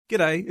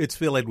G'day, it's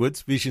Phil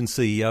Edwards, Vision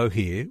CEO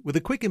here, with a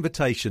quick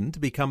invitation to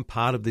become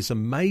part of this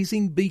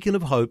amazing beacon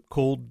of hope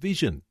called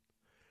Vision.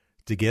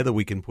 Together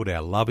we can put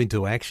our love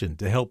into action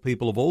to help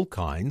people of all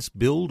kinds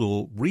build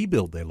or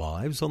rebuild their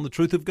lives on the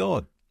truth of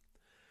God.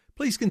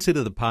 Please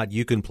consider the part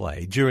you can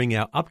play during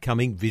our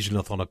upcoming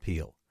Visionathon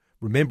appeal,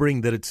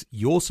 remembering that it's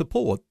your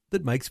support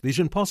that makes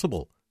Vision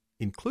possible,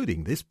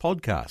 including this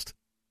podcast.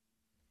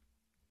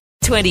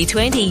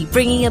 2020,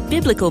 bringing a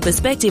biblical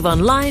perspective on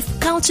life,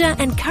 culture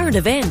and current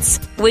events.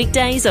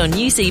 Weekdays on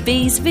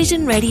UCB's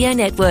Vision Radio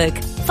Network.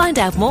 Find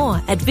out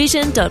more at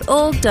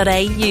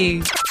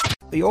vision.org.au.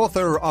 The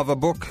author of a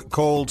book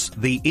called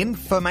The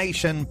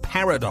Information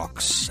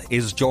Paradox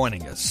is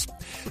joining us.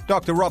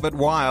 Dr. Robert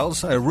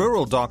Wiles, a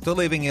rural doctor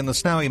living in the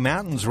Snowy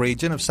Mountains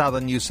region of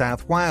southern New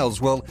South Wales.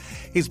 Well,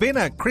 he's been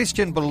a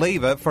Christian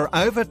believer for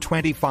over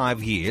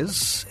 25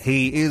 years.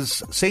 He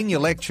is senior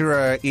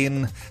lecturer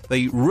in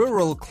the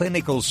Rural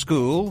Clinical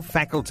School,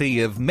 Faculty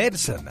of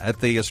Medicine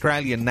at the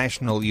Australian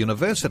National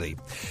University.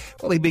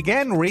 Well, he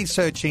began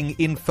researching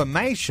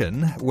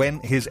information when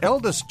his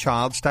eldest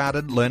child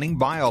started learning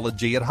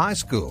biology at high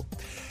school.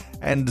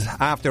 And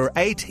after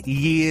 8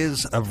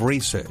 years of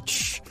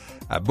research,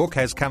 a book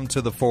has come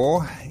to the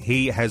fore.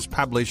 He has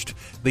published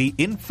The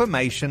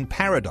Information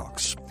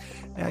Paradox.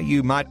 Now,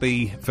 you might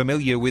be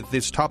familiar with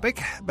this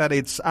topic, but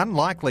it's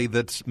unlikely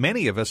that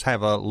many of us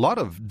have a lot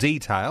of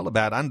detail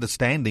about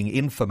understanding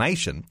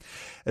information,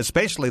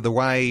 especially the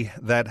way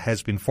that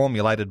has been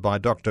formulated by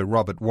Dr.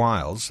 Robert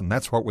Wiles, and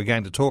that's what we're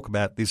going to talk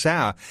about this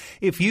hour.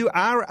 If you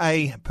are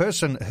a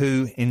person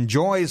who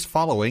enjoys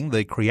following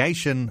the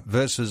creation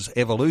versus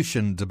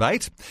evolution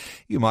debate,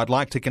 you might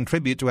like to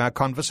contribute to our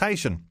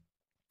conversation.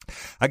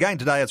 Again,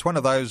 today it's one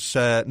of those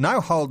no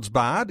holds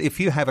barred. If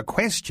you have a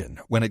question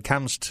when it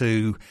comes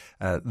to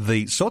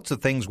the sorts of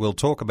things we'll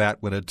talk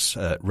about when it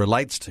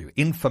relates to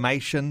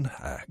information,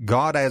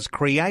 God as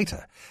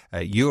creator,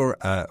 you're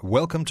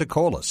welcome to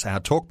call us. Our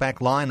talkback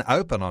line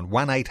open on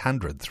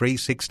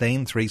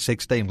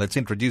 1-800-316-316. Let's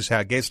introduce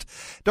our guest,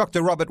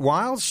 Dr. Robert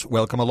Wiles.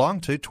 Welcome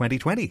along to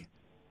 2020.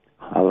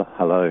 Hello.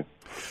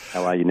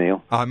 How are you,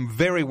 Neil? I'm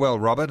very well,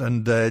 Robert,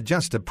 and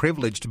just a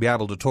privilege to be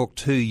able to talk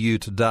to you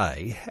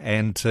today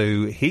and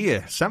to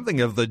hear something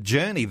of the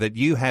journey that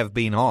you have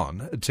been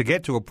on to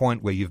get to a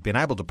point where you've been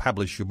able to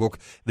publish your book,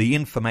 The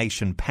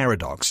Information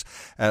Paradox.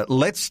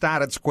 Let's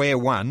start at square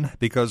one,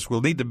 because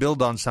we'll need to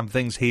build on some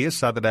things here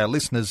so that our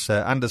listeners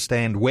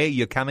understand where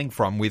you're coming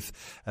from with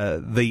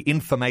the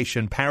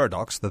information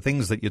paradox, the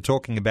things that you're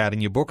talking about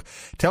in your book.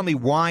 Tell me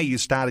why you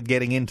started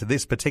getting into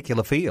this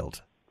particular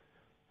field.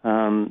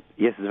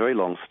 Yes, it's a very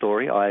long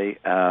story.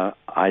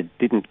 I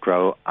didn't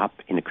grow up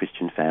in a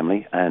Christian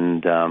family,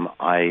 and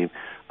I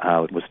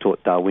was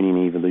taught Darwinian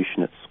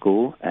evolution at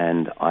school,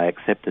 and I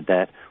accepted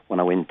that. When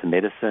I went to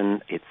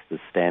medicine, it's the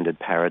standard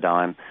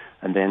paradigm.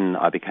 And then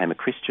I became a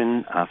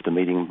Christian after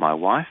meeting my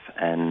wife,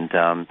 and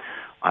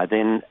I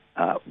then,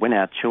 when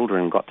our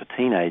children got to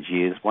teenage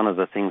years, one of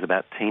the things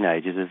about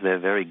teenagers is they're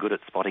very good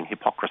at spotting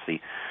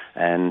hypocrisy.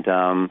 And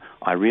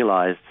I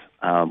realized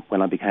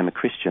when I became a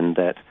Christian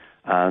that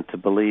to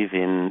believe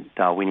in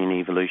Darwinian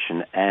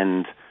evolution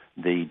and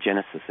the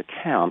Genesis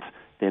account,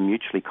 they're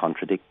mutually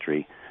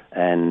contradictory.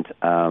 And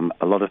a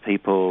lot of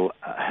people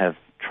have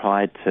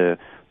tried to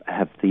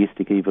have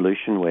theistic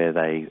evolution where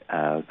they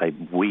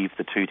weave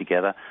the two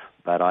together,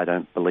 but I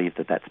don't believe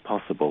that that's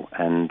possible.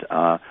 And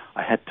I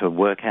had to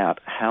work out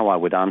how I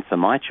would answer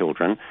my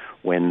children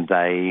when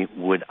they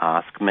would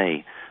ask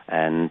me.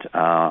 And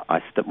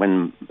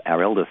when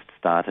our eldest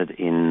started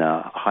in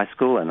high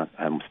school and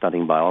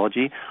studying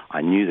biology,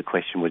 I knew the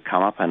question would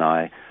come up, and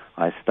I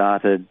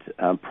started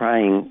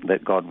praying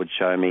that God would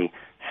show me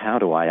how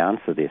do I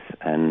answer this.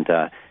 And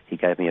he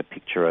gave me a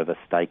picture of a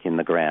stake in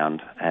the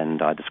ground,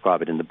 and I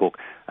describe it in the book,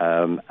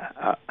 a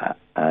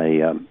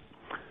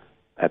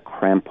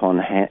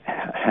crampon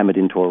hammered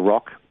into a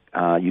rock.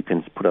 You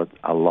can put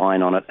a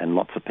line on it, and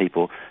lots of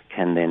people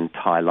can then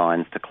tie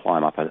lines to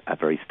climb up a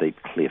very steep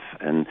cliff.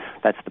 And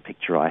that's the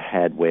picture I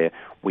had, where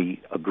we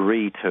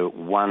agree to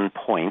one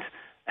point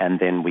and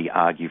then we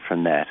argue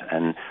from that.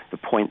 And the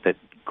point that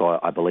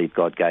I believe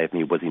God gave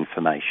me was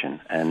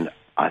information. And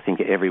I think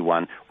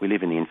we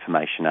live in the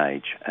information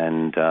age.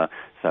 And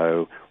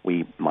so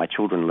my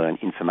children learn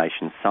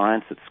information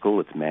science at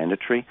school. It's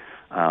mandatory.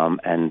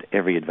 And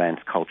every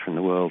advanced culture in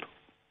the world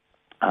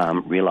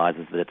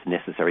realizes that it's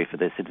necessary for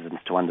their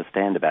citizens to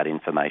understand about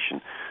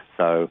information.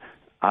 So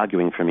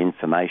arguing from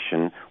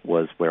information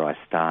was where I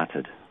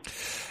started.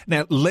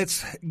 Now,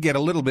 let's get a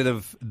little bit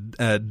of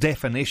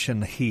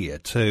definition here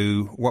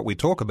to what we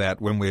talk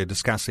about when we're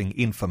discussing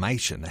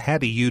information. How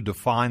do you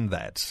define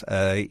that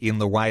in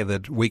the way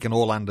that we can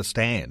all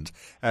understand?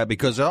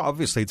 Because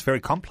obviously it's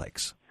very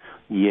complex.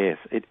 Yes,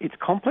 it's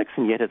complex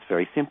and yet it's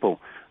very simple.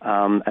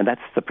 And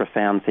that's the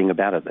profound thing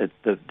about it.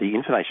 The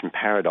information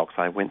paradox,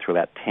 I went through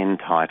about 10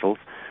 titles,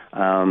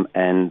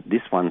 and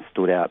this one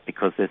stood out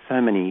because there's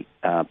so many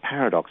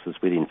paradoxes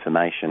with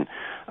information.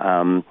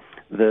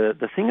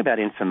 The thing about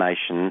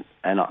information,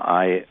 and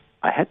I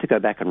I had to go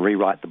back and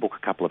rewrite the book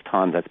a couple of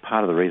times. That's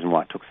part of the reason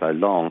why it took so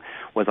long,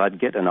 was I'd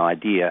get an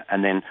idea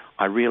and then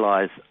I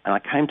realised, and I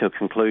came to a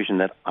conclusion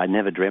that I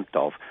never dreamt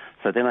of.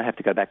 So then I have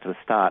to go back to the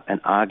start and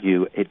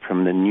argue it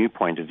from the new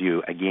point of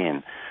view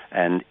again.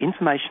 And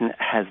information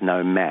has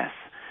no mass.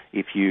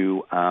 If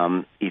you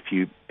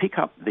pick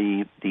up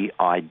the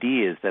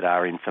ideas that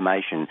are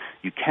information,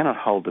 you cannot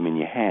hold them in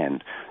your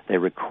hand. They're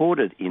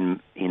recorded in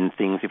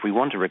things. If we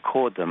want to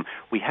record them,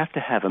 we have to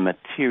have a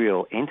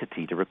material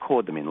entity to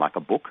record them in, like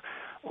a book,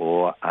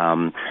 or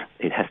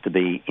it has to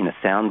be in a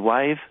sound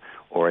wave,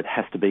 or it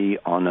has to be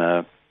on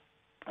a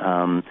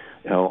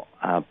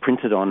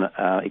printed on.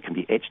 It can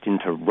be etched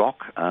into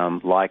rock,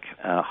 like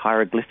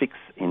hieroglyphics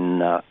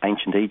in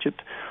ancient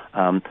Egypt.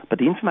 But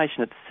the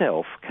information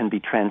itself can be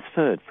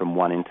transferred from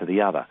one into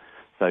the other.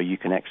 So you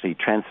can actually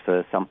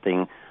transfer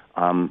something.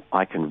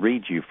 I can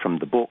read you from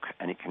the book,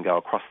 and it can go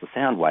across the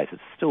sound waves.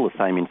 It's still the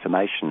same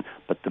information,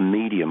 but the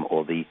medium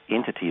or the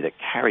entity that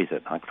carries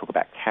it. I talk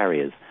about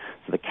carriers.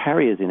 So the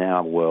carriers in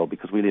our world,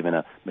 because we live in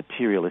a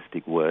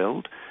materialistic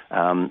world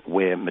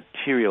where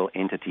material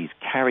entities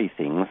carry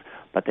things,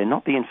 but they're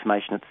not the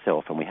information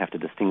itself, and we have to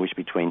distinguish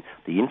between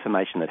the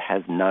information that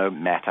has no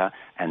matter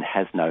and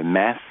has no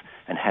mass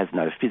and has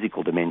no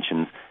physical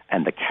dimensions,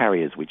 and the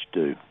carriers which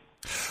do.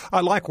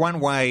 I like one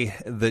way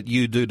that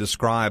you do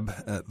describe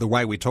the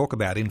way we talk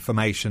about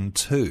information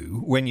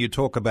too, when you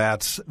talk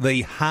about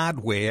the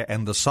hardware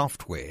and the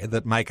software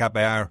that make up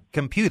our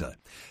computer.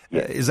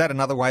 Yes. Is that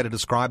another way to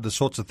describe the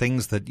sorts of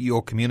things that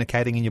you're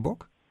communicating in your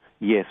book?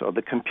 Yes, well,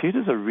 the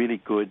computer's a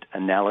really good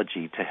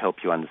analogy to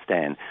help you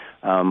understand.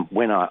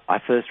 When I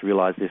first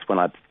realized this when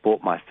I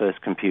bought my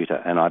first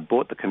computer, and I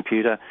bought the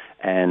computer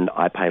and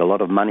I paid a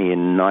lot of money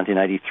in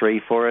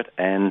 1983 for it,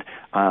 and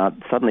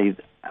suddenly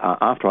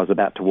after I was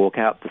about to walk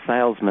out, the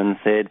salesman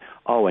said,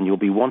 "Oh, and you'll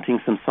be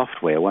wanting some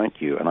software, won't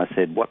you?" And I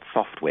said, "What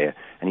software?"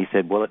 And he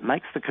said, "Well, it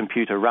makes the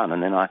computer run."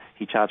 And then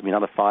he charged me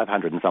another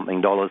 $500 and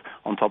something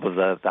on top of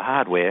the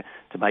hardware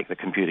to make the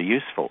computer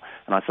useful.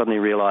 And I suddenly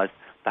realized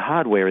the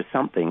hardware is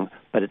something,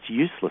 but it's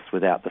useless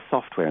without the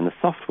software, and the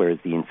software is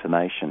the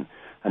information.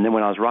 And then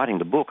when I was writing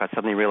the book, I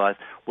suddenly realized,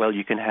 well,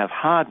 you can have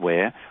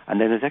hardware,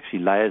 and then there's actually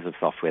layers of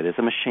software. There's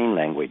a machine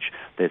language.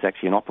 There's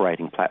actually an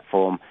operating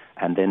platform,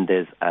 and then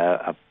there's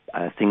a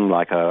thing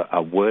like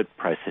a word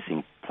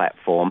processing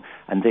platform,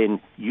 and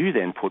then you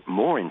then put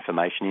more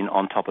information in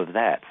on top of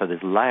that. So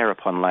there's layer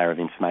upon layer of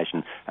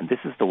information, and this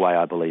is the way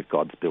I believe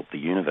God's built the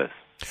universe.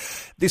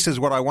 This is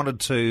what I wanted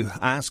to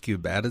ask you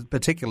about,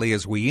 particularly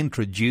as we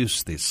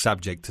introduce this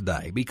subject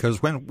today,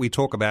 because when we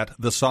talk about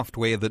the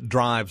software that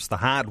drives the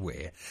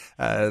hardware,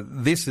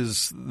 this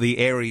is the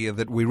area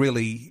that we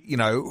really,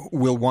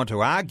 will want to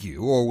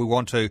argue, or we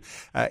want to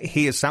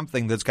hear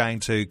something that's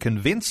going to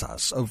convince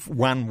us of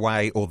one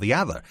way or the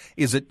other.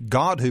 Is it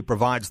God who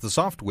provides the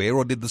software,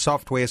 or did the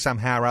software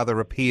somehow or other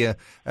appear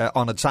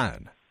on its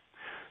own?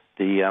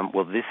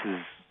 Well,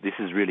 this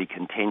is really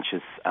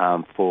contentious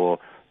for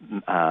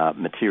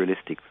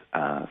materialistic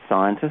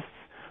scientists.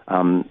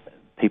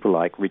 People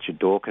like Richard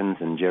Dawkins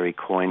and Jerry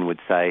Coyne would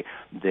say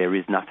there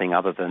is nothing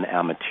other than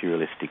our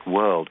materialistic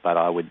world, but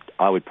I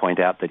would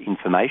point out that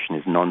information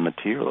is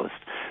non-materialist.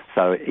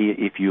 So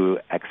if you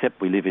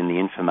accept we live in the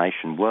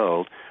information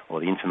world or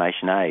the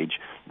information age,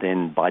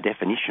 then by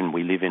definition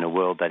we live in a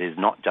world that is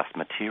not just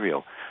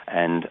material.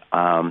 And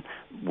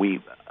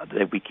we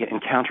can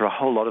encounter a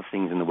whole lot of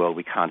things in the world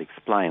we can't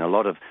explain. A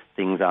lot of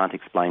things aren't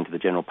explained to the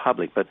general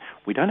public, but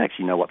we don't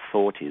actually know what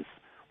thought is.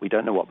 We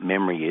don't know what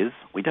memory is.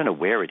 We don't know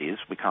where it is.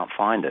 We can't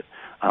find it.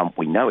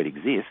 We know it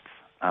exists.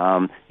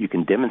 You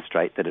can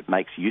demonstrate that it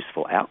makes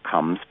useful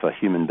outcomes for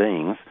human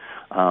beings,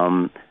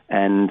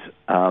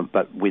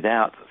 but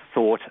without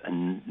thought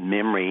and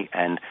memory,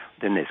 and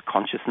then there's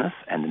consciousness,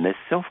 and then there's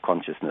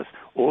self-consciousness.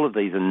 All of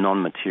these are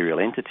non-material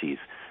entities.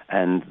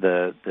 And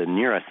the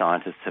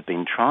neuroscientists have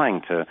been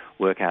trying to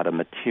work out a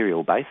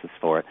material basis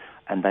for it,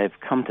 and they've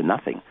come to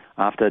nothing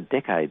after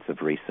decades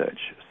of research.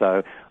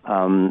 So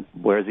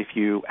whereas if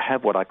you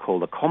have what I call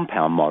the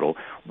compound model,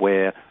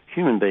 where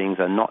human beings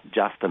are not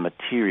just a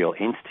material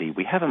entity,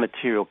 we have a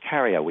material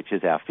carrier, which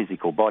is our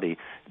physical body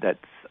that's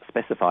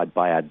specified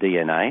by our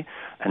DNA.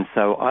 And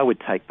so I would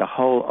take the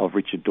whole of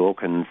Richard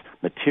Dawkins'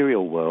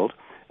 material world,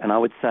 and I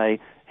would say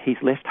he's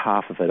left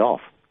half of it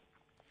off,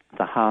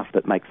 the half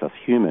that makes us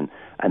human,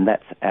 and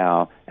that's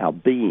our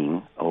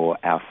being or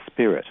our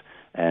spirit.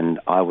 And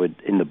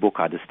in the book,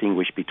 I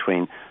distinguish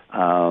between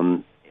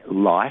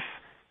life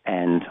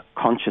and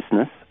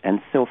consciousness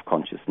and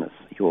self-consciousness.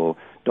 Your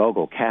dog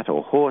or cat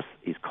or horse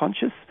is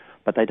conscious,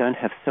 but they don't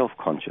have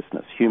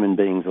self-consciousness. Human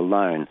beings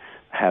alone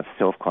have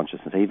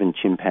self-consciousness, even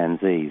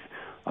chimpanzees.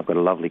 I've got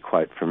a lovely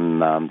quote from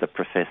the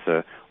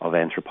professor of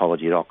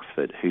anthropology at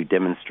Oxford who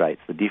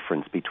demonstrates the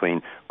difference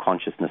between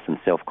consciousness and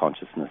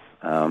self-consciousness.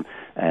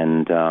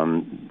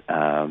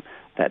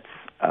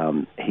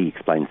 he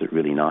explains it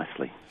really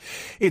nicely.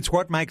 It's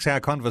what makes our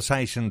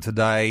conversation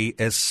today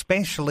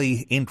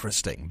especially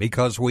interesting,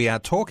 because we are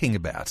talking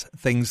about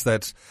things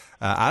that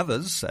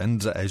others,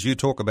 and as you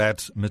talk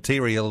about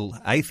material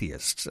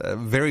atheists,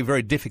 very,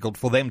 very difficult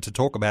for them to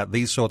talk about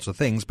these sorts of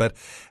things. But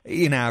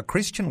in our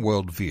Christian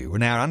worldview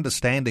and our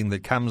understanding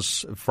that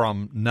comes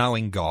from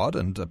knowing God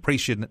and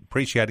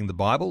appreciating the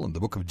Bible and the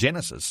book of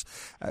Genesis,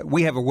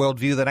 we have a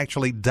worldview that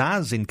actually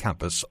does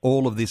encompass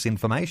all of this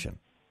information.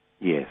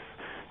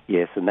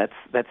 Yes, and that's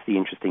the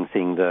interesting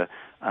thing. That's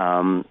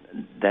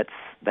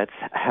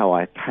how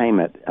I came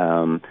at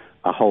a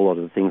whole lot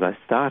of the things. I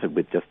started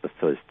with just the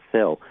first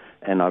cell,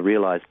 and I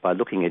realized by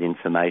looking at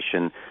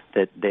information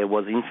that there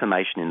was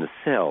information in the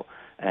cell.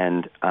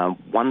 And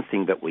one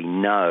thing that we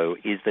know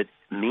is that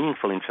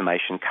meaningful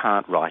information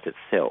can't write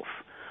itself.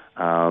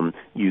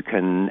 You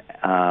can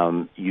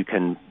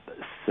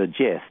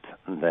suggest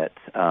that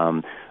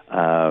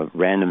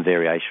random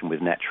variation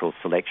with natural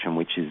selection,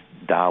 which is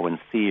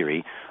Darwin's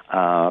theory,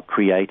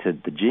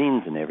 created the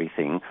genes and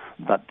everything,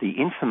 but the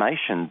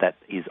information that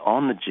is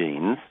on the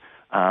genes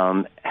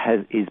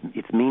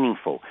it's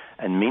meaningful.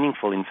 And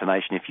meaningful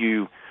information,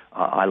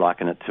 I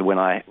liken it to when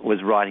I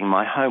was writing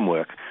my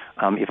homework.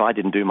 If I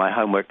didn't do my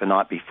homework the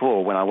night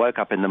before, when I woke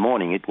up in the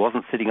morning, it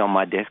wasn't sitting on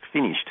my desk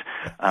finished.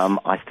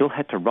 I still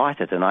had to write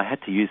it, and I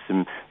had to use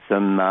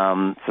some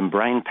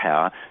brain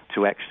power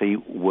to actually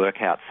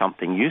work out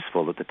something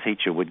useful that the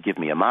teacher would give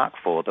me a mark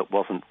for that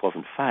wasn't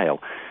fail.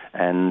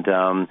 And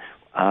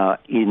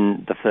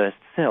in the first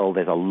cell,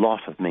 there's a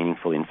lot of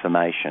meaningful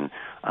information.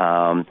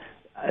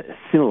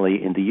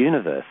 Similarly, in the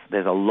universe,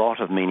 there's a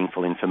lot of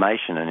meaningful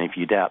information, and if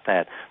you doubt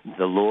that,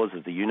 the laws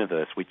of the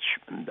universe, which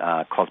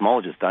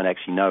cosmologists don't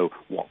actually know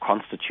what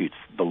constitutes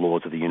the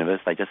laws of the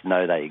universe, they just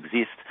know they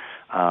exist,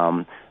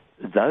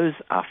 those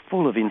are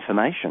full of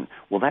information.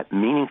 Well, that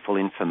meaningful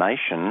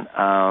information,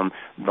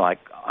 like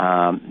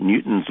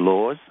Newton's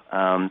laws,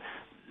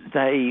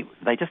 they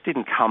just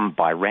didn't come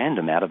by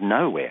random out of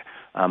nowhere.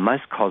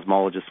 Most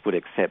cosmologists would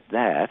accept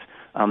that.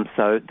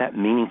 So that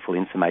meaningful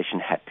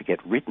information had to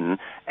get written,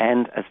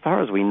 and as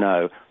far as we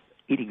know,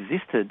 it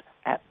existed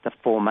at the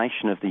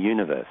formation of the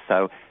universe.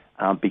 So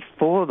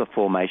before the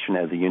formation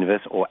of the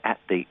universe, or at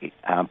the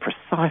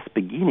precise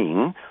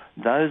beginning,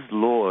 those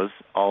laws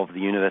of the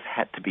universe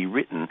had to be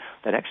written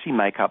that actually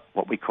make up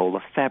what we call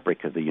the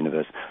fabric of the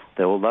universe.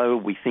 That although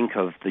we think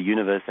of the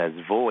universe as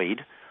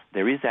void,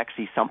 there is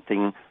actually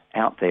something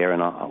out there,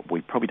 and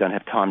we probably don't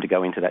have time to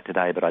go into that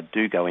today, but I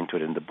do go into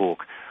it in the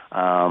book,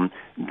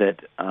 that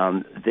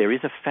there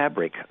is a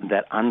fabric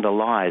that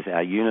underlies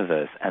our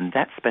universe, and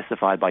that's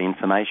specified by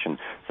information.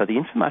 So the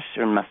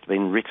information must have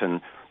been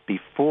written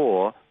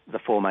before the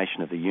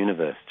formation of the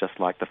universe, just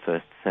like the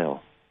first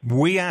cell.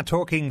 We are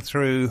talking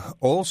through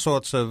all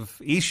sorts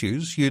of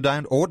issues you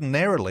don't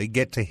ordinarily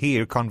get to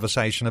hear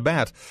conversation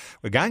about.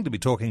 We're going to be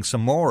talking some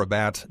more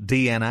about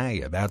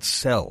DNA, about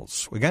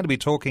cells. We're going to be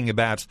talking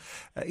about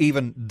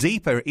even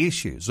deeper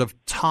issues of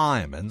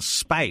time and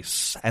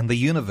space and the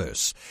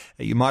universe.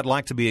 You might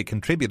like to be a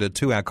contributor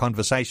to our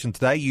conversation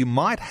today. You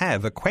might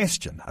have a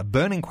question, a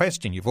burning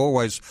question you've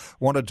always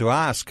wanted to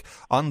ask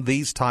on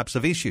these types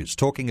of issues.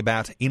 Talking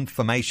about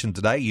information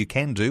today, you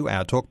can do.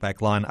 Our talkback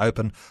line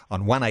open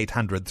on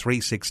 1-800-316-316.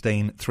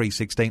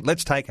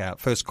 Let's take our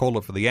first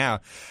caller for the hour.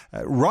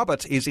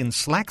 Robert is in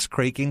Slacks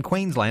Creek in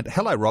Queensland.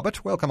 Hello,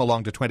 Robert. Welcome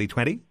along to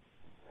 2020.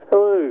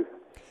 Hello.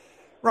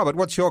 Robert,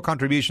 what's your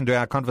contribution to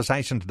our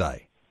conversation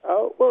today?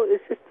 Well,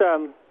 it's just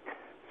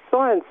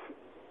science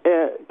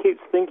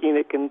keeps thinking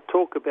it can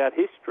talk about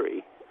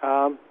history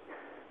and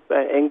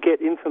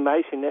get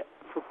information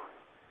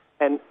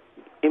and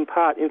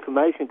impart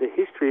information to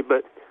history,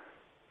 but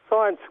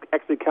science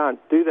actually can't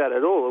do that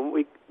at all. And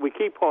we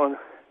keep on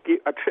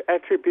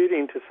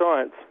attributing to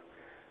science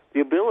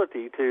the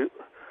ability to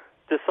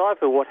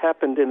decipher what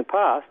happened in the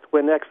past,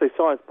 when actually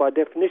science by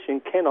definition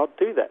cannot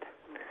do that.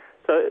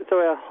 So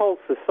our whole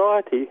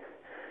society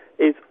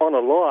is on a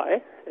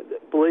lie,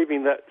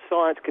 believing that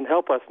science can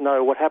help us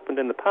know what happened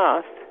in the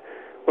past,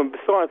 when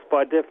science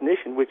by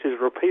definition, which is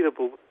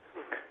repeatable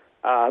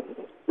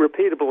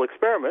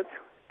experiments,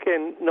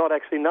 can not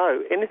actually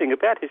know anything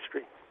about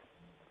history.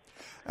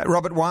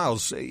 Robert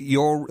Wiles,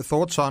 your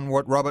thoughts on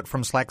what Robert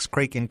from Slacks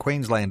Creek in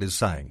Queensland is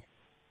saying?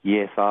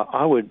 Yes,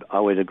 I would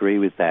agree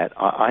with that.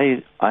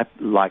 I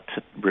like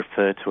to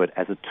refer to it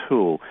as a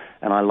tool,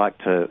 and I like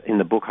to, in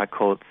the book I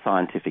call it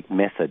scientific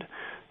method.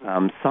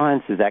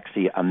 Science is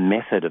actually a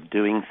method of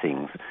doing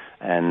things,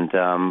 and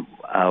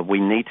we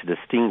need to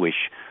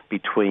distinguish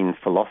between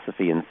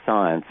philosophy and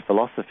science.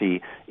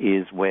 Philosophy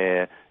is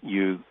where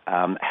you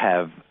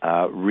have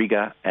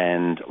rigor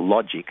and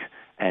logic,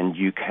 and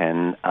you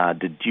can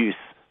deduce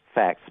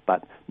facts,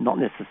 but not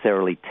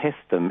necessarily test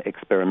them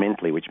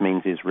experimentally, which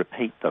means is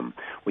repeat them.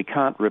 We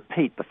can't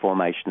repeat the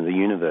formation of the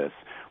universe.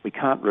 We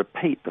can't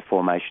repeat the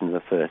formation of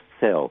the first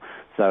cell.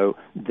 So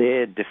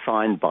they're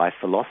defined by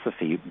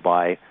philosophy,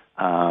 by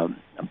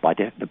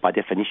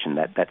definition.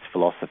 That's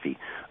philosophy.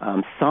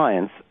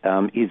 Science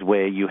is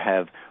where you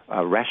have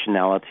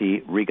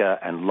rationality, rigor,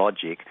 and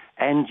logic,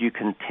 and you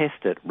can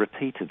test it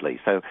repeatedly.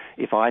 So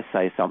if I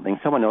say something,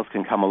 someone else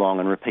can come along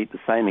and repeat the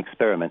same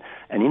experiment,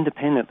 and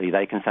independently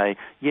they can say,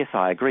 yes,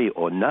 I agree,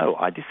 or no,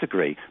 I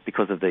disagree,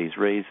 because of these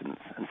reasons.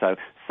 And so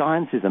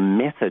science is a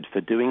method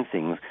for doing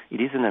things.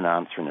 It isn't an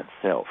answer in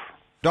itself.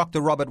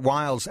 Dr. Robert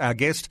Wiles, our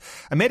guest,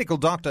 a medical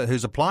doctor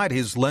who's applied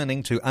his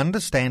learning to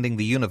understanding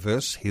the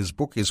universe. His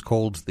book is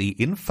called The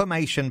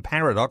Information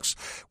Paradox.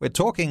 We're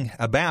talking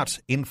about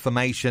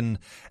information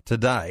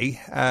today.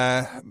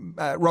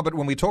 Robert,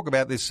 when we talk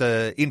about this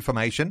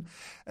information,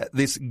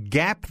 this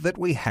gap that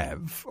we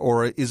have,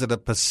 or is it a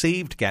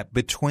perceived gap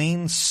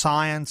between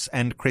science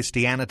and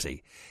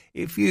Christianity?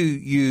 If you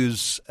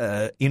use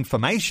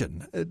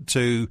information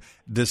to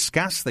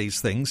discuss these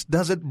things,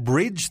 does it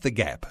bridge the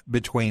gap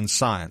between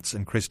science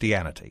and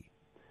Christianity?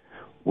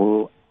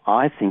 Well,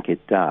 I think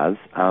it does.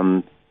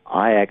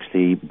 I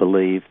actually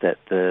believe that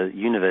the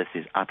universe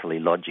is utterly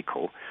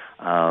logical,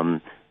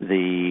 and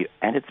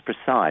it's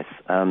precise.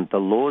 The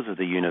laws of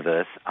the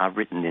universe are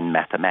written in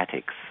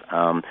mathematics.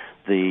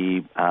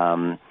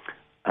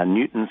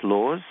 Newton's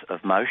laws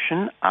of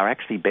motion are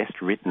actually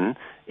best written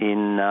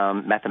in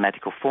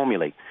mathematical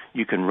formulae.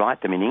 You can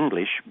write them in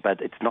English,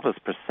 but it's not as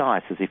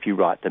precise as if you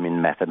write them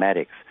in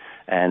mathematics.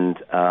 And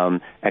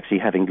actually,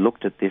 having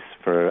looked at this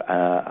for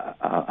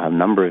a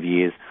number of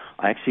years,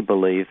 I actually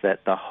believe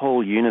that the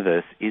whole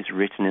universe is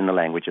written in the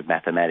language of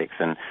mathematics.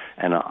 And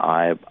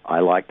I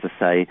like to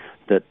say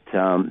that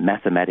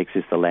mathematics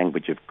is the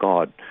language of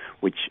God,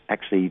 which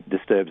actually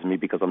disturbs me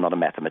because I'm not a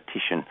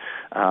mathematician.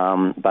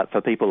 But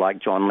for people like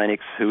John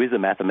Lennox, who is a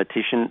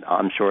mathematician,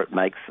 I'm sure it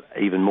makes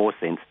even more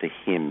sense to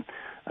him.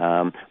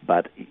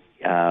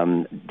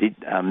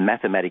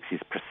 Mathematics is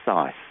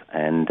precise,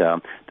 and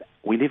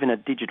we live in a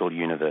digital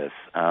universe.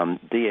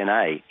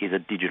 DNA is a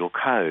digital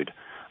code,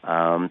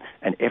 and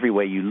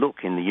everywhere you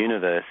look in the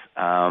universe,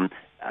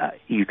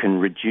 you can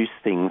reduce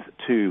things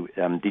to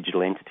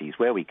digital entities.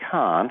 Where we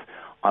can't,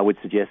 I would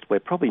suggest we're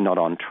probably not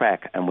on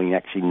track, and we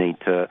actually need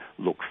to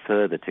look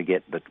further to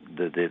get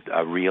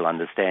a real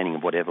understanding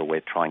of whatever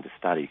we're trying to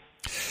study.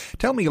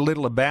 Tell me a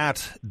little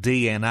about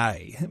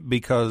DNA,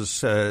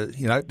 because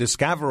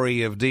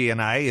discovery of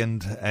DNA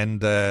and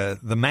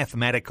the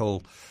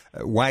mathematical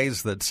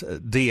ways that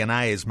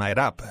DNA is made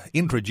up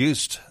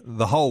introduced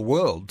the whole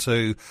world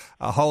to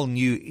a whole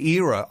new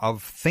era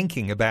of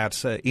thinking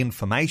about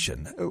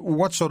information.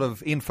 What sort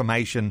of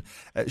information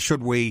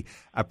should we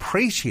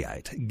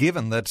appreciate,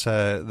 given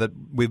that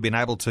we've been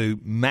able to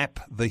map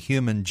the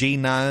human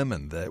genome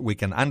and that we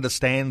can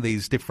understand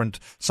these different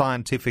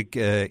scientific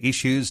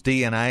issues,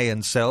 DNA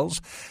and cells?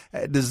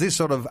 Does this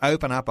sort of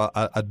open up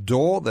a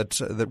door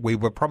that we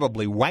were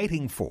probably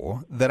waiting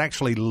for, that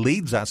actually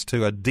leads us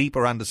to a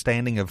deeper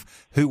understanding of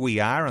who we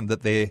are and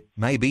that there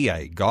may be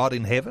a God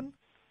in heaven?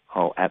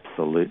 Oh,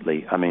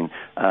 absolutely. I mean,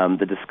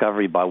 the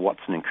discovery by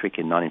Watson and Crick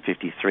in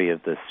 1953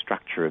 of the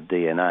structure of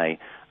DNA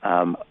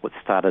what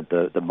started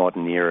the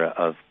modern era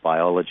of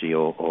biology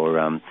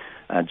or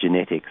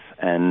genetics,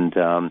 and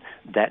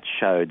that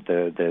showed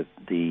the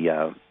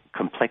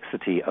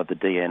complexity of the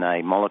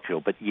DNA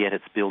molecule, but yet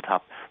it's built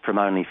up from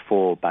only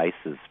 4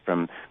 bases,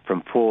 from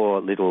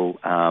 4 little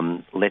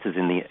letters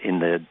in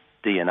the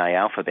DNA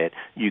alphabet.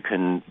 You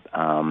can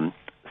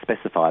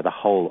specify the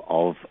whole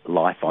of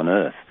life on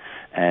Earth,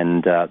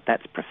 and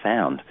that's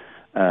profound.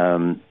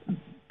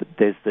 But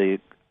there's the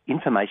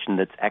information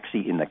that's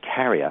actually in the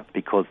carrier,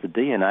 because the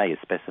DNA is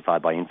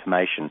specified by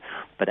information,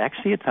 but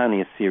actually it's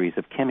only a series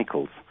of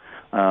chemicals.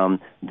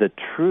 The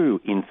true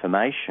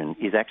information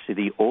is actually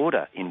the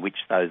order in which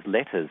those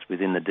letters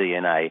within the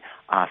DNA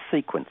are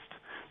sequenced.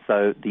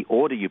 So the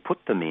order you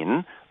put them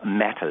in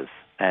matters,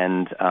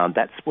 and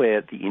that's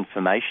where the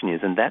information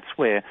is, and that's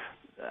where,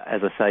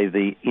 as I say,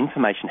 the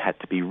information had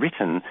to be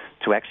written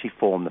to actually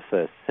form the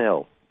first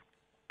cell.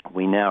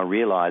 We now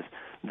realize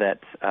that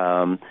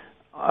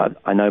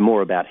I know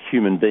more about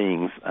human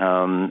beings,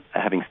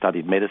 having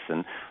studied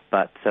medicine,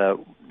 but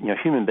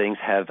human beings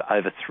have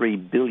over 3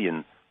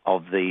 billion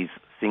of these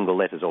single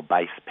letters, or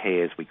base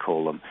pairs we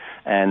call them,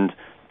 and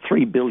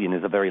 3 billion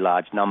is a very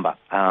large number.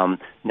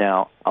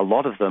 Now, a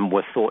lot of them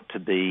were thought to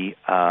be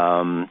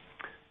the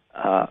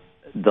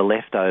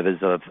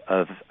leftovers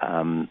of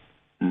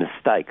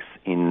mistakes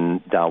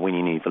in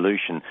Darwinian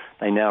evolution.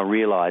 They now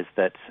realize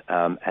that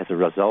as a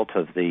result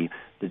of the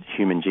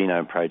Human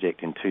Genome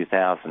Project in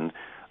 2000,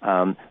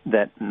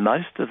 that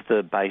most of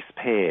the base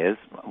pairs,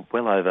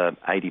 well over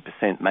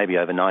 80%, maybe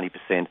over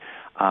 90%,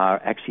 are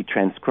actually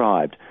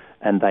transcribed.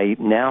 And they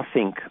now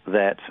think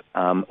that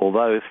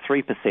although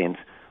 3%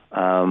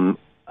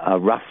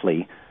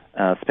 roughly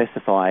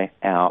specify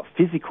our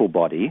physical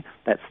body,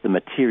 that's the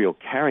material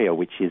carrier,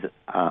 which is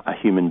a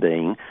human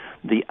being,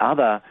 the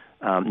other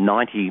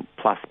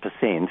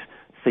 90+%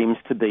 seems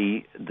to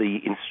be the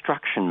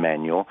instruction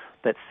manual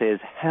that says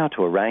how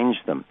to arrange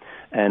them.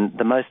 And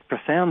the most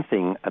profound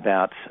thing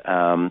about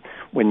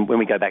when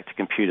we go back to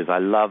computers, I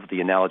love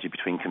the analogy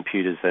between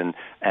computers and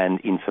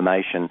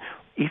information.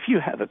 If you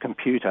have a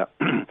computer,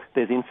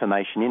 there's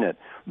information in it,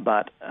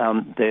 but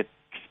the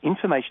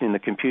information in the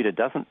computer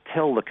doesn't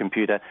tell the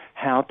computer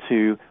how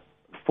to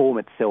form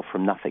itself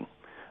from nothing.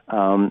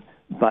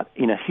 But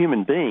in a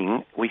human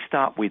being, we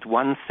start with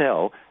one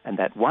cell, and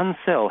that one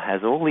cell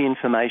has all the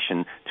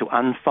information to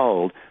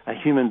unfold a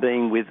human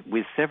being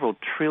with several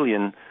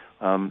trillion,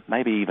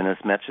 maybe even as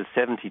much as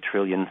 70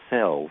 trillion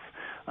cells,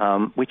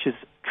 which is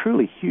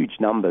truly huge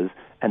numbers,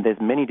 and there's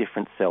many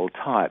different cell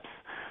types.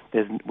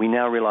 We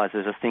now realize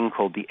there's a thing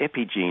called the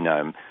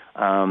epigenome,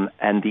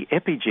 and the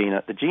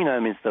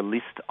genome is the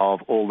list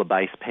of all the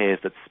base pairs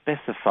that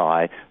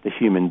specify the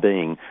human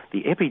being.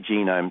 The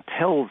epigenome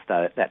tells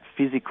that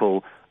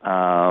physical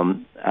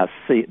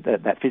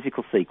that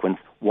physical sequence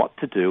what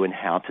to do and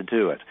how to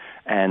do it.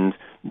 And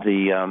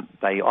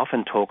they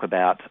often talk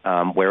about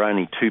we're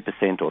only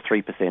 2% or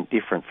 3%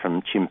 different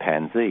from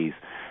chimpanzees.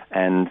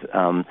 And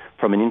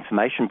from an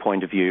information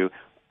point of view,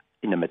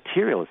 in a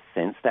materialist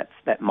sense,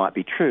 that might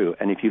be true.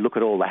 And if you look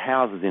at all the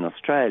houses in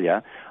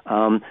Australia,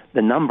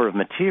 the number of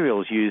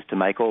materials used to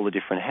make all the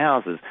different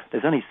houses,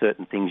 there's only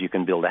certain things you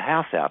can build a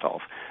house out of.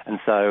 And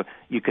so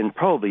you can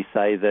probably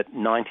say that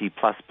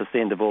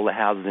 90+% of all the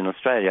houses in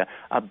Australia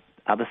are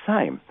the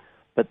same.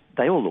 But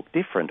they all look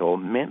different, or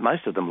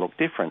most of them look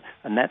different,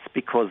 and that's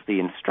because the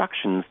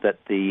instructions that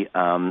the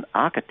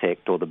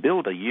architect or the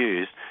builder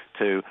used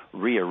to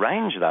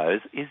rearrange those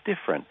is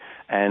different.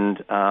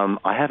 And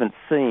I haven't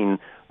seen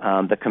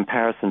the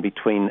comparison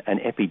between an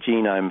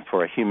epigenome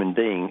for a human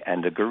being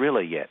and a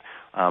gorilla yet.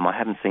 I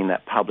haven't seen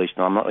that published,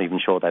 and I'm not even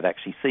sure they've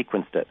actually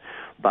sequenced it.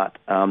 But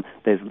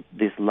there's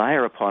this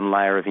layer upon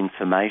layer of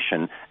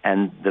information,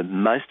 and the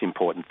most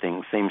important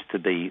thing seems to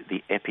be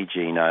the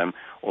epigenome,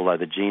 although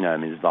the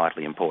genome is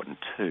vitally important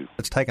too.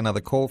 Let's take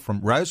another call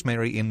from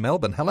Rosemary in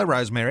Melbourne. Hello,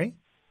 Rosemary.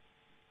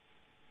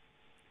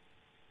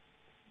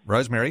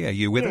 Rosemary, are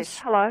you with us? Yes,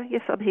 hello.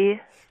 Yes, I'm here.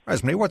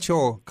 Rosemary, what's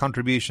your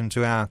contribution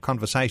to our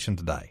conversation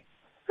today?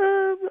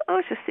 I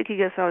was just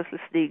thinking as I was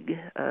listening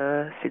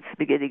since the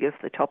beginning of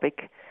the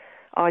topic,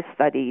 I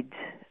studied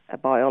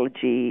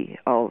biology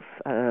of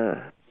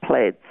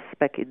plants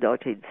back in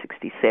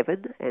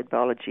 1967 and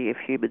biology of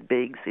human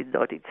beings in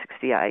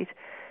 1968,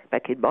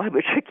 back in my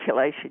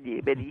matriculation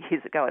year many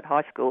years ago in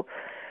high school.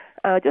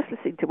 Just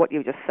listening to what you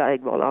were just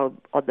saying while I'm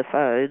on the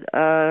phone,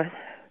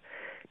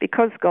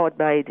 because God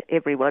made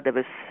every one of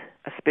us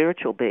a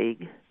spiritual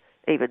being,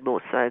 even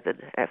more so than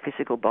our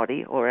physical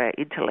body or our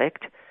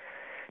intellect,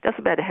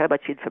 doesn't matter how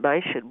much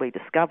information we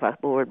discover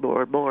more and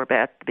more and more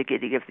about the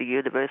beginning of the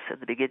universe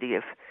and the beginning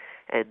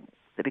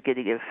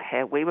of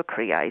how we were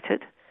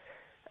created,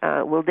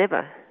 we'll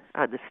never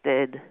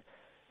understand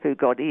who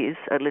God is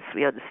unless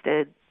we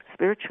understand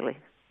spiritually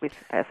with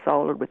our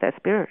soul and with our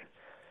spirit.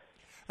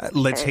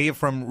 Let's hear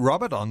from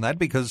Robert on that,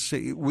 because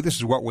this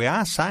is what we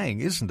are saying,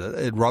 isn't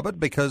it, Robert?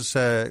 Because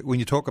when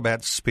you talk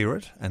about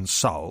spirit and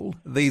soul,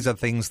 these are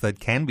things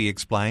that can be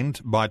explained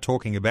by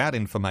talking about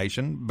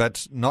information,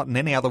 but not in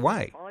any other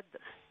way.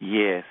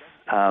 Yes,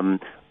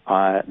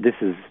 this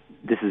is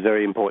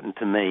very important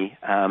to me.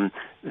 I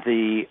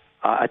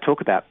talk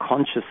about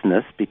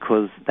consciousness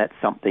because that's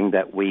something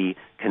that we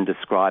can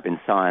describe in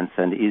science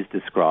and is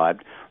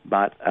described,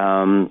 but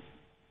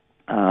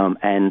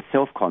and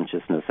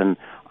self-consciousness, and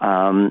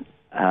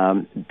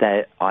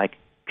that I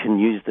can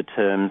use the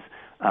terms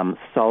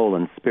soul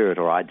and spirit,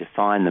 or I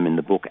define them in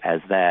the book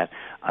as that.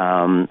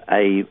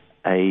 A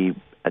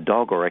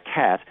dog or a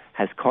cat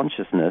has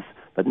consciousness,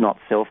 but not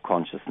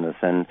self-consciousness,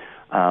 and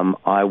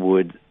I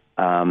would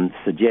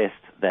suggest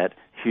that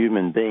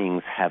human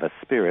beings have a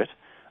spirit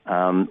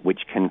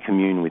which can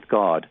commune with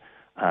God,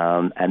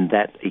 and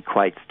that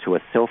equates to a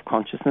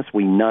self-consciousness.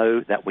 We know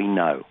that we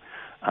know,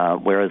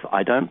 whereas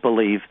I don't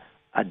believe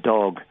a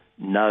dog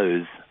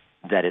knows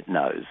that it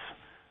knows.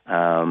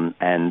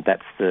 And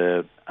that's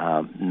the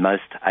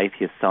most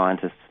atheist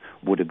scientists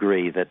would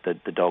agree that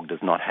the dog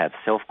does not have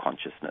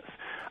self-consciousness.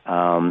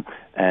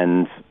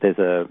 And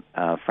there's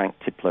Frank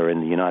Tipler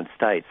in the United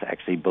States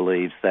actually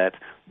believes that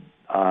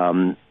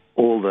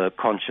all the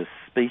conscious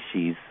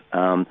species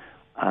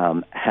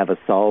have a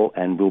soul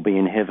and will be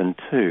in heaven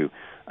too,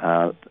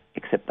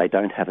 except they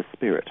don't have a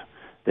spirit.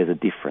 There's a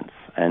difference,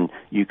 and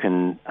you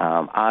can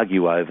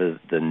argue over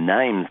the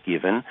names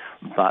given,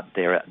 but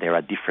there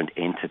are different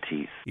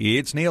entities.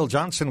 It's Neil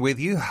Johnson with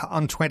you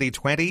on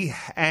 2020,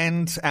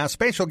 and our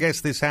special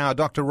guest this hour,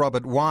 Dr.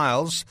 Robert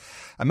Wiles,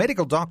 a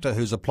medical doctor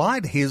who's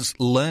applied his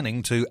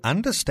learning to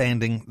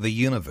understanding the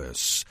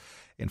universe.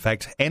 In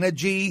fact,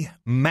 energy,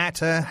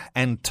 matter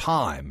and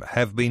time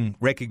have been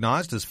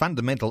recognised as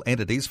fundamental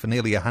entities for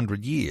nearly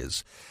 100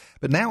 years.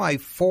 But now a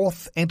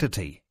fourth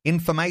entity,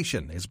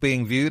 information, is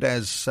being viewed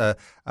as a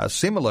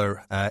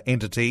similar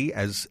entity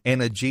as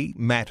energy,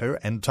 matter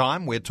and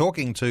time. We're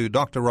talking to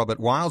Dr. Robert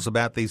Wiles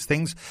about these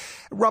things.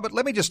 Robert,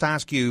 let me just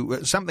ask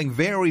you something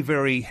very,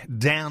 very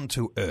down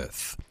to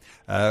earth.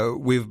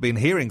 We've been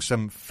hearing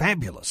some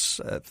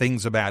fabulous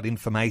things about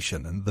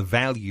information and the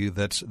value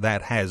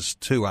that has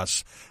to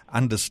us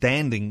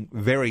understanding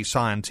very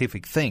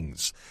scientific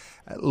things.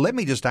 Let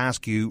me just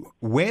ask you,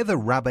 where the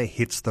rubber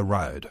hits the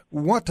road,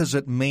 what does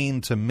it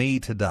mean to me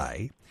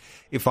today?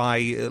 If I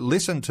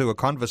listen to a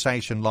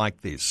conversation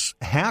like this,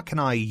 how can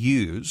I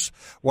use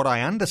what I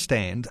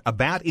understand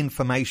about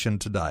information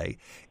today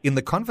in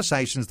the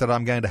conversations that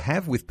I'm going to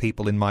have with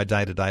people in my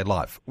day-to-day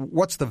life?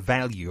 What's the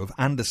value of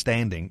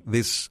understanding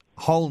this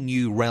whole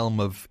new realm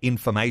of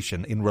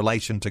information in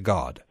relation to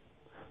God?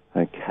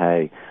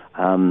 Okay.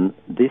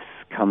 This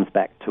comes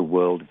back to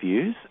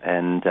worldviews,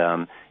 and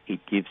it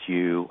gives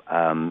you,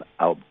 to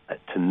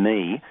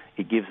me,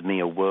 it gives me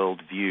a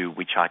worldview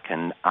which I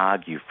can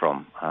argue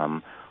from.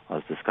 I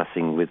was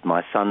discussing with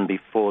my son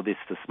before this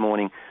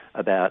morning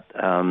about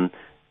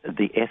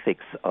the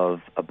ethics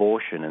of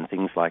abortion and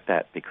things like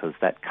that, because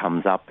that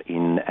comes up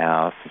in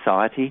our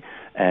society.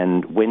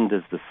 And when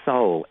does the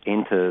soul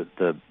enter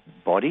the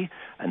body?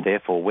 And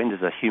therefore, when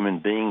does a human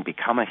being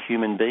become a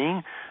human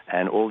being?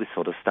 And all this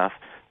sort of stuff.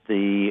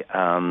 The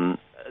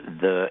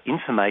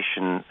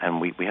information,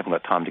 and we haven't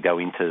got time to go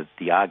into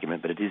the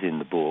argument, but it is in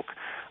the book.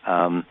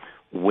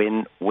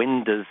 When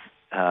does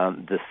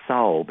the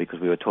soul, because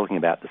we were talking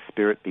about the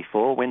spirit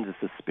before, when does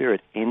the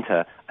spirit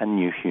enter a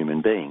new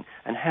human being,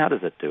 and how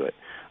does it do it?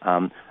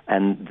 And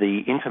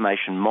the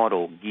information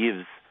model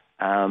gives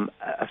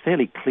a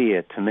fairly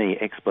clear, to me,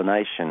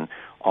 explanation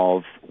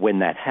of when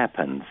that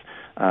happens.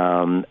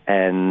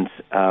 And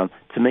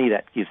to me,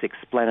 that gives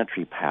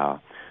explanatory power.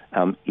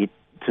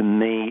 To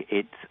me,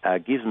 it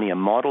gives me a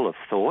model of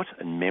thought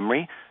and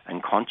memory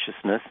and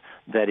consciousness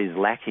that is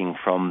lacking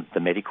from the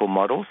medical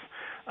models.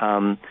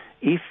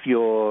 If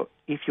you're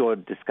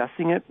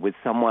discussing it with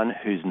someone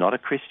who's not a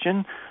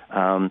Christian,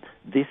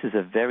 this is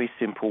a very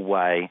simple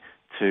way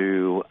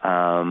to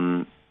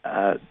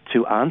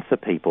answer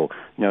people.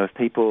 You know, if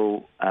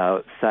people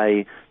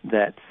say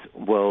that,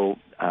 well,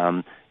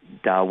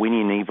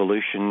 Darwinian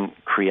evolution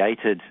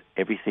created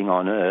everything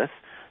on Earth,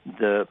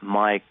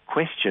 my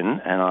question,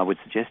 and I would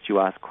suggest you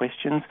ask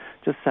questions,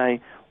 just say,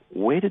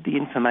 where did the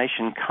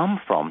information come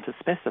from to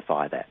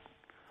specify that?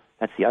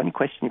 That's the only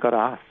question you've got to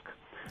ask.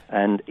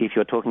 And if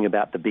you're talking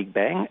about the Big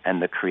Bang and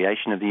the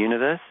creation of the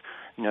universe,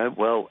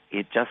 well,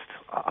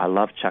 I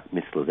love Chuck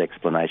Missler's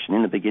explanation.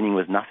 In the beginning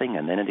was nothing,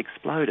 and then it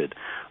exploded.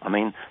 I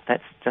mean,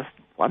 that's just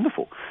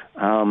wonderful.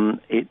 There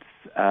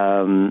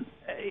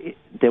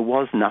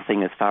was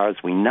nothing, as far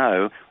as we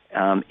know,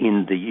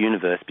 in the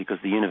universe, because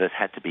the universe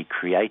had to be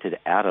created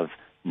out of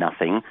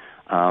nothing,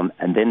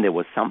 and then there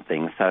was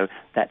something. So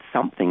that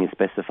something is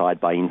specified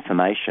by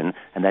information,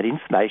 and that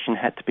information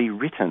had to be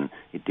written.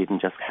 It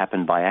didn't just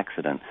happen by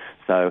accident.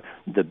 So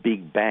the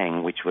Big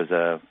Bang, which was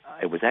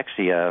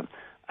actually a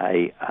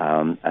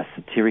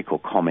satirical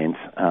comment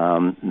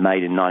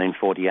made in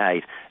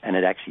 1948, and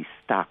it actually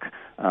stuck.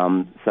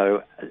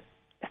 So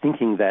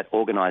thinking that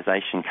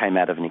organisation came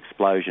out of an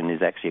explosion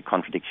is actually a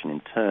contradiction in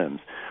terms.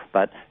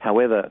 But,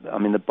 however, I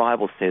mean, the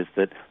Bible says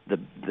that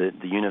the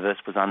universe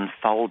was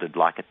unfolded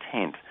like a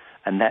tent,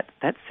 and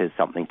that says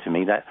something to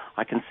me, that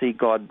I can see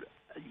God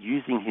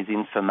using his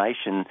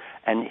information,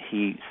 and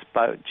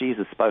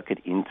Jesus spoke it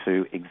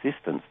into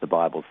existence, the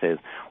Bible says.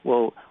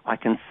 Well, I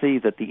can see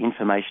that the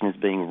information is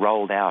being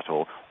rolled out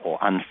or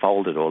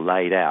unfolded or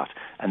laid out,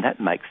 and that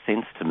makes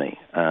sense to me.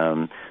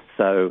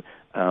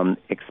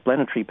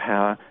 Explanatory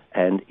power,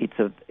 and it's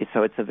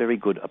a very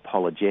good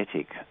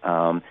apologetic.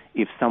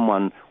 If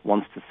someone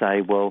wants to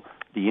say, well,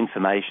 the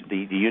information,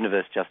 the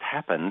universe just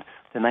happened,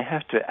 then they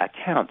have to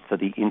account for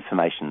the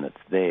information that's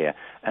there.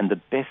 And the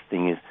best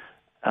thing is,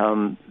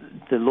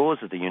 the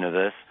laws of the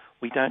universe,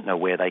 we don't know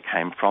where they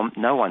came from.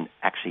 No one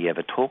actually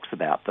ever talks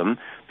about them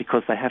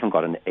because they haven't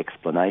got an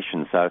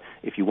explanation. So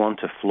if you want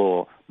to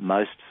floor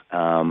most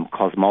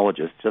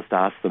cosmologists, just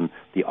ask them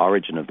the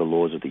origin of the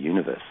laws of the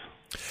universe.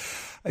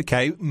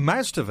 Okay,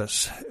 most of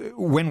us,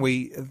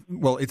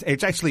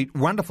 it's actually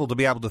wonderful to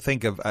be able to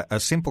think of a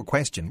simple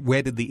question: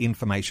 where did the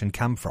information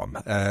come from?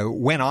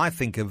 When I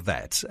think of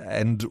that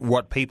and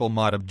what people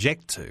might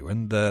object to,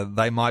 and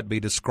they might be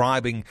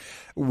describing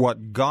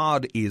what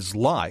God is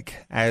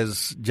like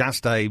as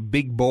just a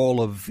big ball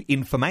of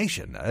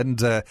information,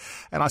 and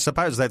I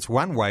suppose that's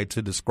one way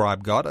to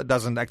describe God. It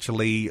doesn't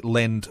actually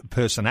lend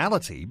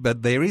personality,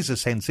 but there is a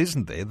sense,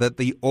 isn't there, that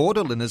the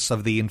orderliness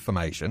of the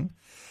information,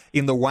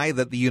 in the way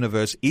that the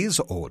universe is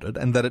ordered,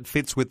 and that it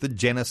fits with the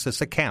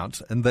Genesis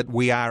account, and that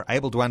we are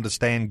able to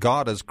understand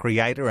God as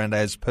creator and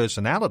as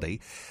personality,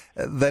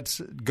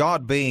 that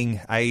God being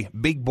a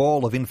big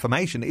ball of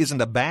information isn't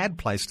a bad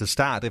place to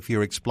start if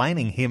you're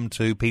explaining him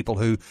to people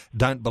who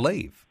don't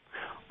believe.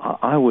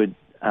 I would,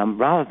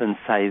 rather than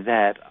say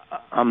that,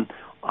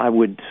 I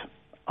would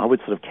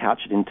sort of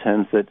couch it in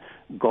terms that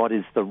God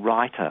is the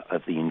writer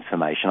of the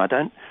information.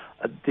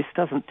 This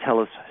doesn't tell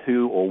us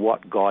who or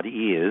what God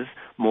is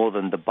more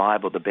than the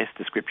Bible. The best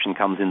description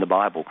comes in the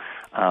Bible.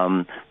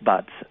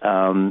 But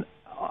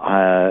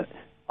I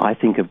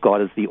think of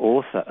God as the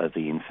author of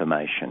the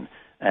information.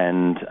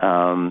 And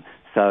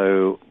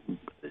so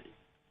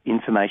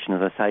information,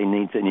 as I say,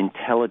 needs an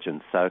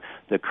intelligence. So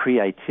the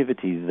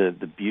creativity,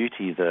 the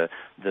beauty, the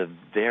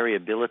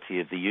variability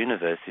of the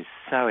universe is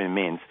so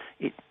immense.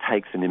 It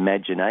takes an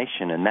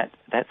imagination, and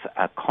that's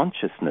a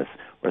consciousness,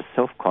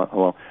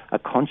 or a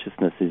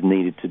consciousness is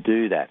needed to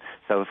do that.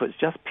 So if it's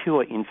just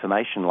pure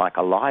information like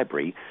a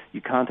library,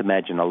 you can't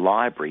imagine a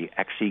library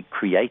actually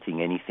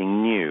creating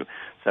anything new.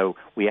 So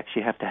we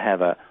actually have to have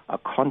a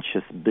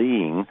conscious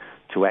being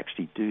to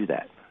actually do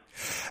that.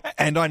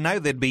 And I know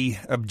there'd be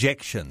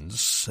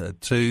objections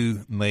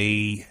to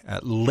me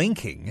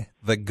linking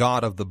the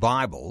God of the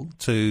Bible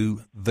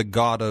to the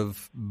God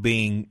of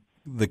being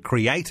the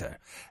creator,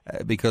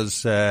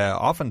 because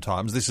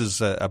oftentimes this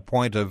is a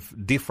point of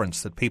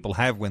difference that people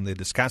have when they're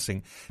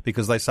discussing,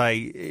 because they say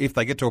if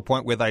they get to a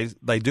point where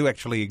they do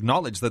actually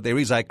acknowledge that there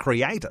is a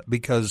creator,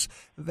 because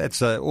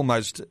that's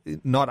almost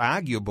not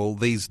arguable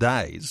these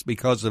days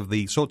because of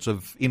the sorts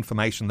of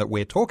information that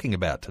we're talking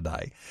about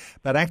today,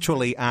 but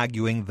actually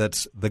arguing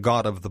that the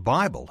God of the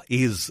Bible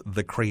is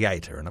the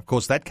creator. And of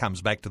course that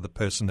comes back to the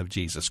person of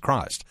Jesus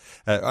Christ.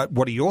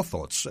 What are your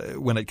thoughts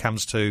when it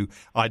comes to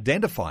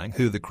identifying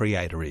who the creator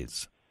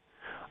is?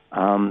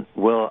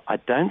 Well, I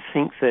don't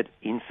think that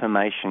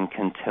information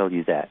can tell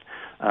you that.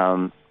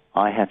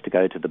 I have to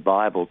go to the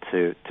Bible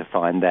to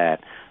find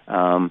that.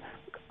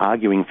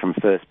 Arguing from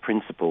first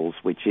principles,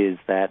 which is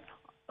that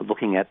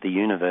looking at the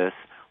universe,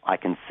 I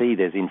can see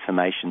there's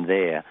information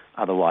there.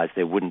 Otherwise,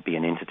 there wouldn't be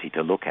an entity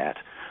to look at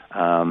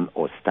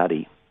or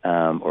study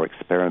or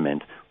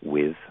experiment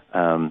with.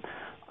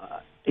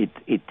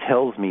 It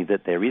tells me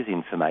that there is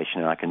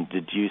information, and I can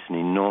deduce an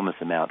enormous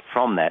amount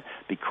from that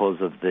because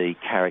of the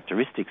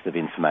characteristics of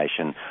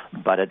information,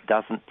 but it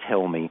doesn't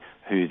tell me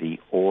who the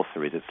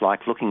author is. It's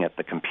like looking at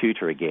the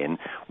computer again.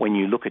 When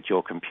you look at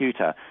your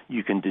computer,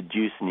 you can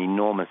deduce an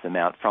enormous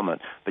amount from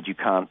it, but you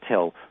can't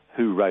tell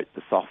who wrote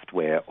the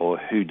software or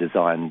who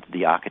designed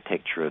the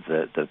architecture of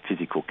the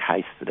physical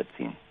case that it's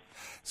in.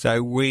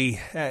 So we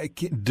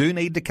do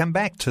need to come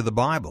back to the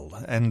Bible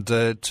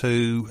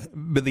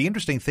but the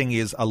interesting thing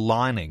is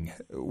aligning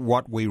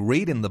what we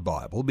read in the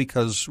Bible,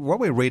 because what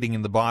we're reading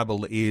in the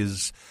Bible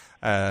is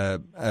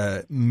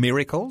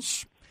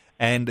miracles.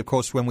 And of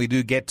course, when we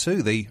do get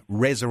to the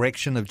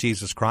resurrection of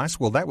Jesus Christ,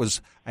 well, that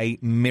was a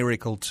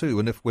miracle too.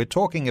 And if we're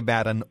talking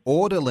about an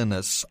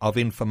orderliness of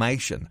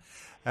information,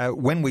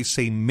 when we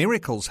see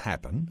miracles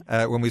happen,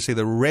 when we see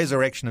the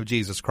resurrection of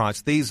Jesus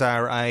Christ, these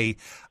are a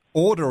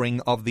ordering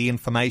of the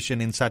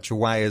information in such a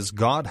way as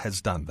God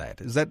has done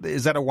that. Is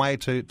that a way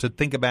to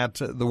think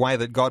about the way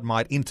that God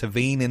might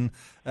intervene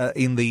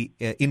in the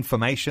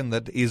information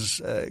that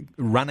is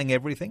running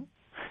everything?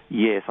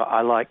 Yes,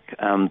 I like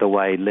the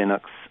way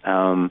Lennox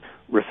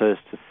refers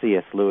to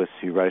C.S. Lewis,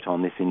 who wrote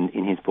on this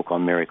in his book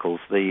on miracles.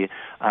 You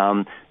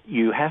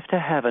have to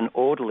have an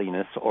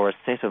orderliness or a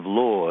set of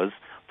laws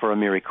for a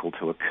miracle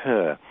to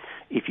occur.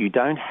 If you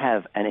don't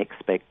have an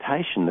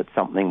expectation that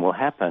something will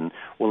happen,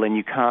 well, then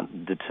you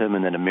can't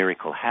determine that a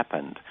miracle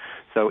happened.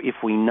 So if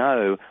we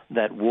know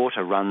that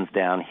water runs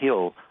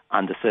downhill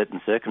under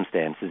certain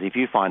circumstances, if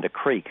you find a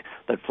creek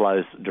that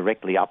flows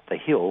directly up the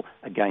hill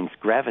against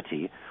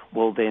gravity,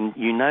 well, then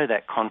you know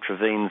that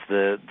contravenes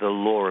the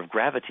law of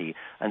gravity.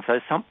 And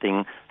so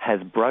something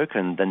has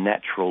broken the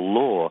natural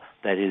law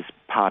that is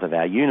part of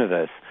our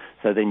universe.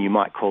 So then you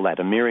might call that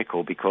a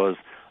miracle, because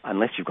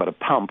unless you've got a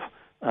pump,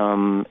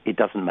 it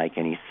doesn't make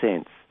any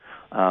sense.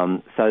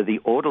 So the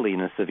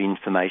orderliness of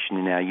information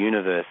in our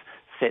universe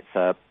sets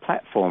a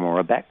platform or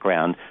a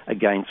background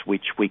against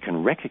which we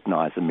can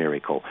recognize a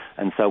miracle.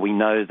 And so we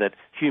know that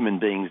human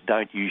beings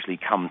don't usually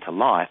come to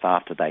life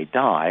after they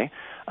die.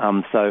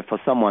 So for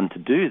someone to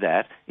do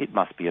that, it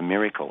must be a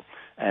miracle.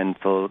 And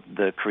for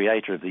the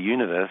creator of the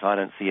universe, I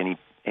don't see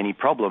any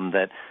problem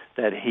that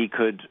he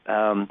could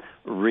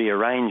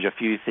rearrange a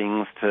few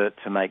things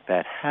to make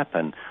that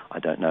happen. I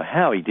don't know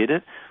how he did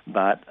it,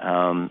 but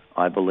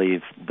I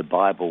believe the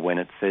Bible when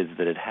it says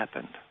that it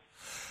happened.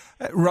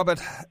 Robert,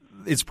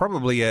 it's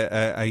probably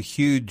a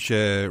huge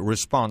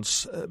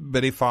response,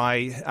 but if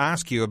I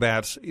ask you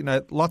about,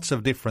 lots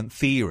of different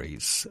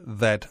theories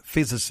that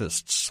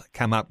physicists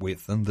come up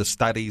with, and the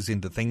studies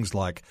into things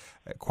like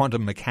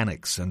quantum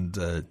mechanics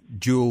and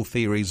dual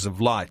theories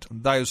of light,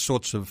 those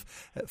sorts of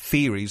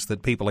theories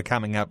that people are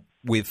coming up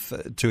with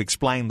to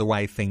explain the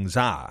way things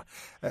are.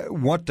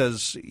 What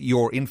does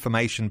your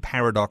information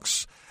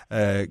paradox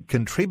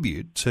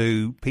contribute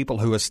to people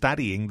who are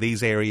studying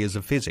these areas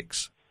of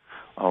physics?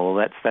 Oh,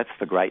 well, that's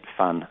the great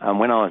fun.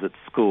 When I was at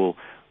school,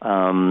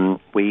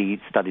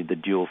 we studied the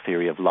dual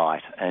theory of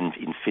light and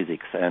in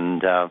physics.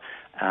 And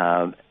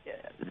to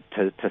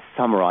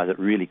summarize it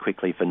really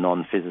quickly for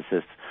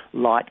non-physicists,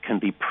 light can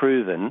be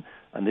proven,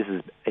 and this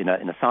is in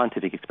a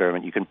scientific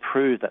experiment, you can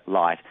prove that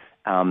light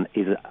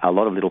is a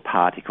lot of little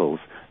particles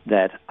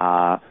that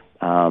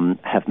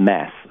have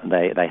mass.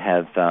 They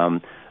have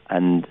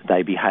and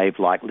they behave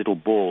like little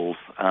balls,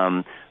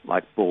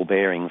 like ball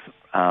bearings.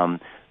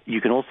 You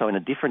can also, in a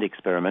different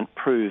experiment,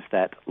 prove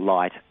that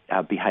light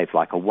behaves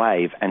like a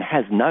wave and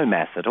has no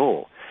mass at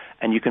all.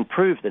 and you can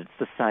prove that it's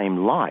the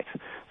same light.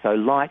 So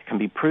light can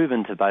be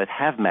proven to both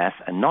have mass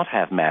and not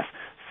have mass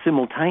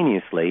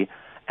simultaneously,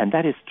 and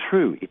that is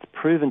true. It's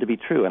proven to be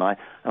true. And I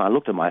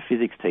looked at my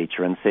physics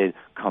teacher and said,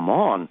 come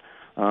on.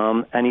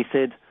 And he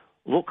said,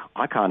 look,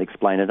 I can't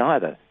explain it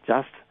either.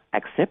 Just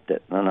accept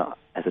it. And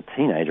as a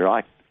teenager,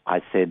 I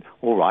said,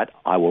 all right,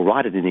 I will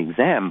write it in the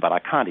exam, but I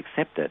can't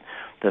accept it.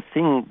 The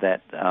thing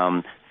that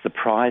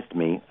surprised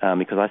me,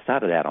 because I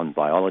started out on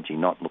biology,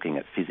 not looking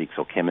at physics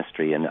or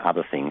chemistry and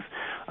other things,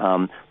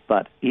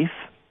 but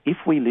if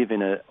we live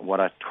in what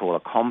I call a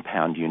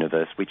compound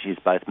universe, which is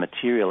both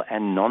material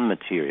and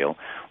non-material,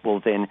 well,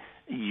 then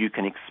you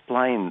can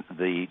explain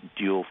the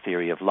dual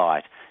theory of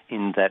light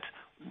in that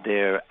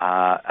there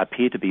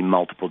appear to be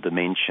multiple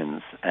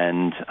dimensions,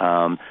 and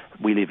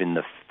we live in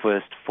the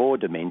first four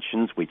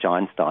dimensions, which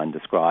Einstein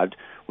described,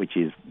 which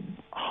is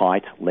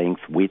height,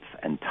 length, width,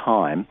 and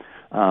time.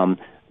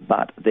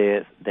 But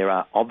there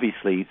are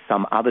obviously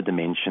some other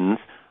dimensions,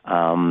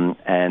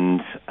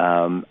 and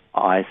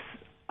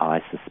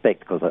I suspect,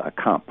 because I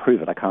can't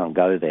prove it, I can't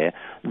go there,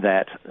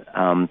 that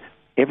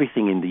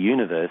everything in the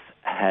universe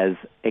has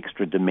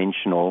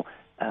extra-dimensional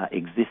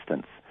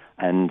existence.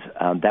 And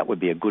that would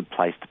be a good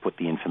place to put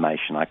the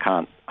information. I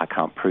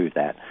can't prove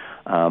that.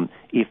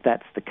 If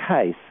that's the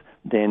case,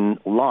 then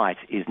light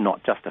is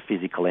not just a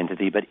physical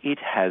entity, but it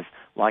has,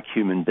 like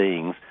human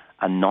beings,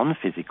 a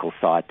non-physical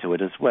side to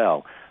it as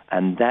well.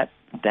 And that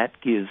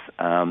gives,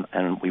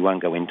 and we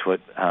won't go into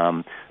it,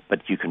 but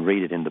you can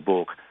read it in the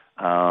book,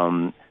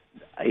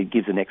 it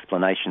gives an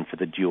explanation for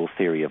the dual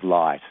theory of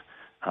light.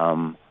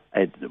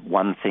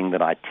 One thing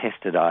that I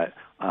tested,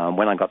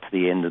 when I got to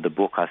the end of the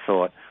book, I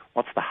thought,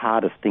 what's the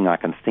hardest thing I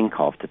can think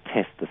of to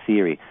test the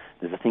theory?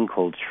 There's a thing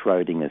called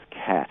Schrodinger's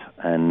cat,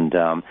 and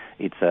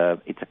it's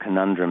a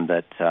conundrum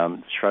that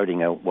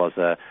Schrodinger was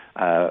a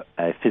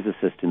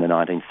physicist in the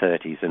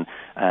 1930s,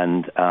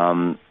 and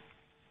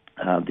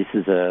this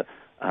is a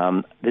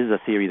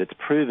theory that's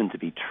proven to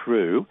be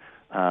true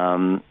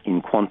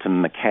in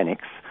quantum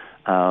mechanics,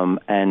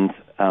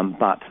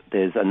 but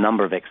there's a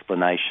number of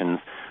explanations.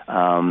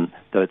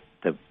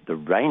 The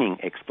reigning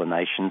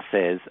explanation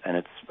says,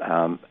 and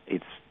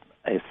it's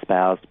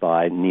espoused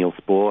by Niels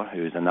Bohr,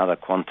 who's another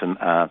quantum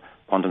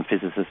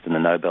physicist and a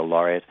Nobel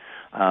laureate.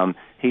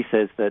 He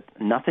says that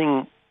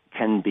nothing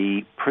can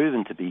be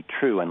proven to be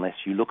true unless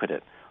you look at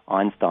it.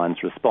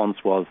 Einstein's response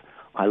was,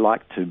 I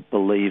like to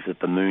believe that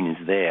the moon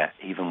is there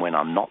even when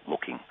I'm not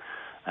looking.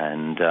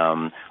 And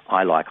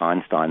I like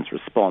Einstein's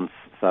response.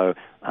 So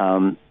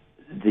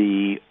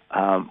the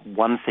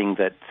one thing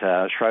that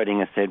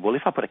Schrodinger said, well,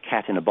 if I put a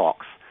cat in a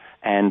box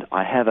and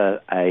I have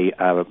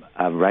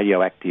a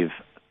radioactive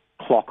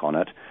clock on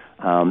it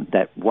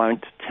that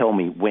won't tell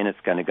me when it's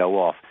going to go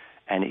off,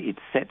 and it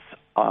sets,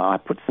 I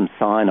put some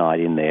cyanide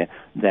in there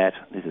that,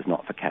 this is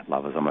not for cat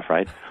lovers, I'm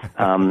afraid,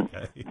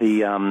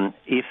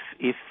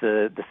 if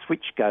the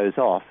switch goes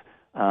off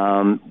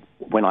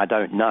when I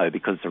don't know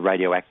because it's a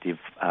radioactive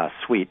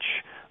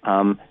switch,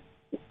 and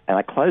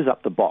I close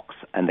up the box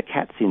and the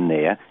cat's in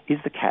there, is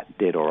the cat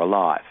dead or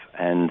alive?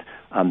 And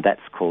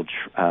that's called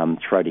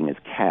Schrodinger's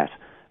cat.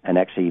 And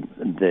actually,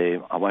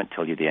 I won't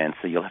tell you the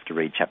answer. You'll have to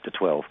read chapter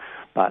 12.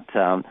 But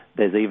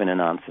there's even an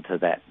answer to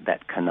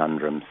that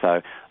conundrum.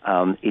 So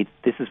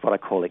this is what I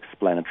call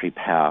explanatory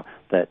power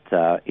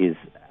that is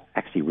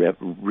actually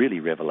really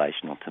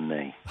revelational to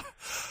me.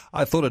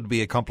 I thought it'd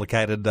be a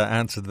complicated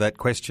answer to that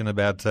question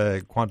about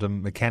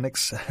quantum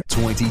mechanics.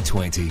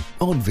 2020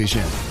 on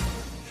Vision.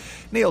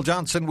 Neil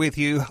Johnson with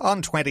you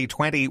on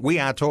 2020. We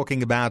are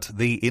talking about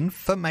the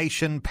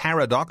information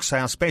paradox.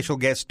 Our special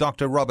guest,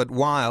 Dr. Robert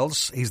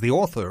Wiles, he's the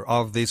author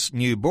of this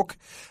new book,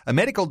 a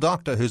medical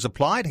doctor who's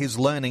applied his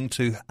learning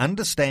to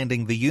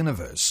understanding the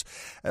universe.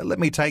 Let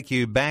me take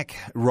you back,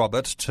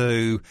 Robert,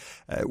 to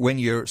when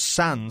your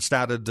son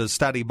started to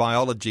study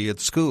biology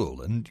at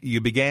school and you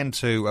began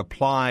to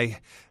apply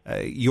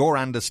your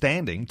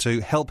understanding to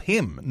help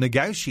him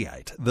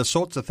negotiate the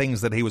sorts of things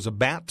that he was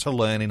about to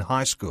learn in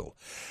high school.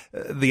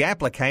 The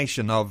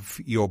application of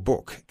your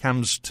book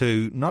comes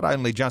to not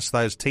only just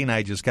those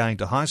teenagers going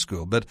to high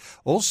school, but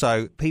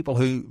also people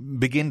who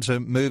begin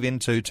to move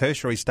into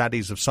tertiary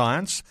studies of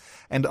science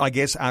and I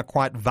guess are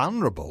quite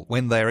vulnerable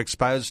when they're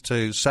exposed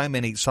to so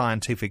many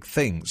scientific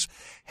things.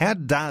 How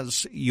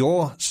does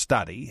your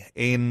study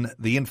in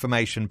the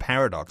information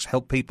paradox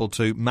help people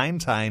to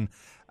maintain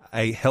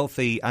a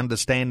healthy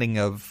understanding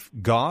of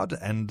God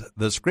and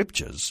the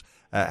scriptures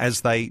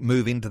as they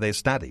move into their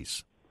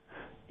studies?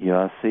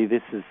 Yeah, see,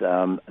 this is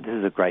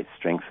a great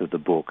strength of the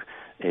book,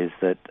 is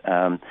that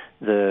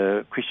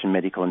the Christian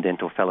Medical and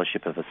Dental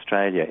Fellowship of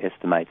Australia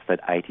estimates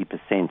that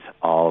 80%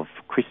 of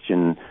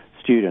Christian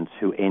students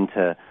who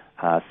enter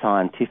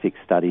scientific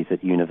studies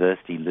at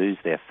university lose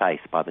their faith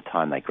by the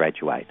time they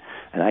graduate,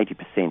 and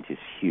 80% is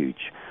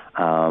huge.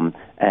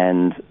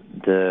 And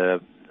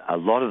a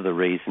lot of the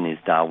reason is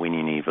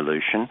Darwinian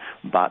evolution,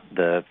 but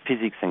the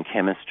physics and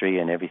chemistry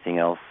and everything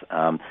else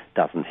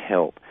doesn't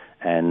help.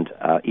 And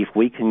if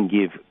we can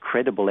give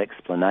credible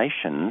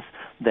explanations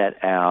that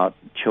our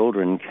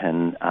children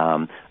can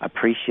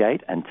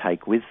appreciate and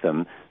take with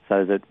them,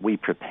 so that we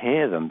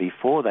prepare them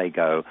before they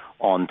go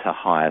on to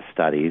higher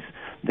studies,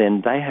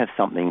 then they have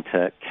something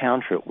to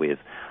counter it with.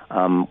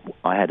 I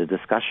had a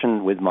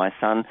discussion with my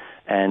son,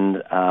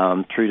 and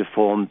true to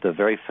form, the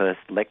very first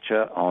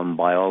lecture on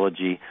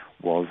biology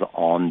was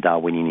on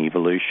Darwinian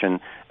evolution,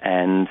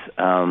 and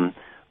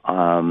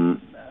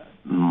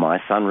my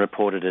son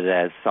reported it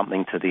as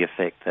something to the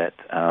effect that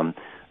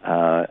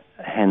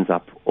hands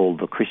up all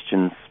the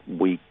Christians,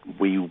 we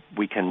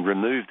can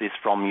remove this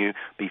from you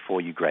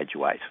before you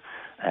graduate.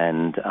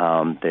 And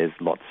there's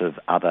lots of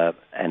other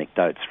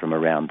anecdotes from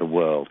around the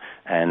world,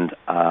 and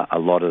a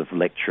lot of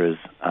lecturers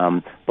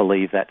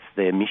believe that's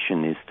their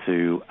mission, is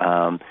to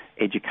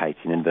educate,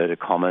 in inverted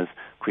commas,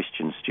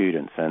 Christian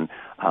students. And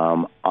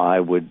I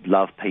would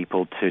love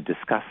people to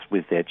discuss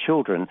with their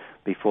children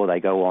before they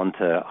go on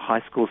to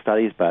high school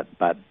studies, but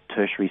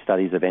tertiary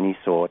studies of any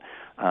sort,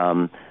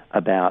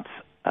 about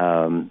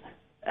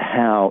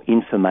how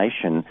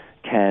information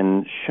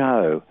can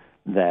show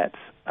that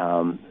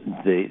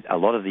a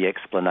lot of the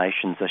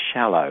explanations are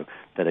shallow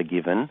that are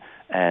given,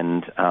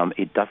 and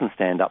it doesn't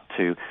stand up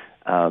to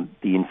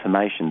the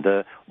information.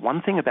 The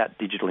one thing about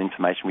digital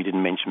information we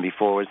didn't mention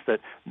before is that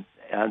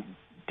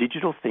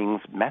digital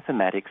things,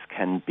 mathematics,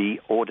 can be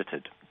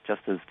audited,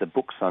 just as the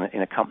books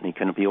in a company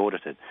can be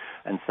audited.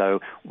 And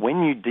so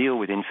when you deal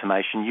with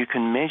information, you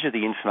can measure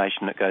the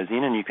information that goes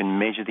in and you can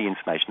measure the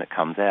information that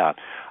comes out.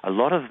 A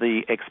lot of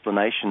the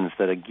explanations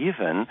that are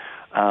given,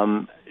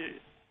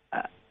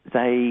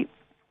 they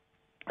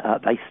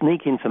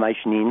sneak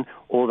information in,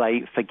 or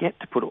they forget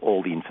to put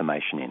all the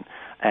information in.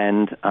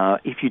 And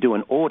if you do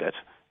an audit,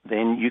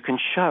 then you can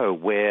show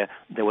where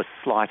there was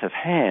sleight of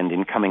hand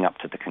in coming up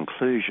to the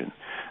conclusion.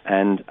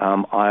 And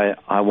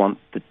I want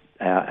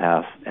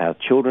our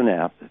children,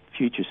 our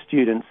future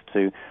students,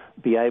 to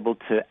be able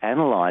to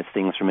analyse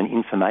things from an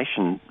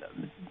information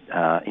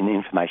in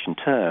information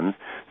terms,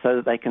 so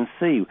that they can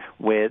see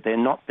where they're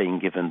not being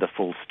given the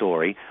full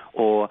story,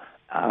 or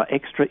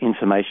extra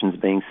information is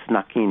being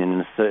snuck in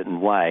a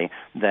certain way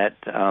that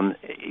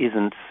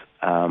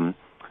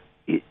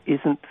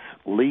isn't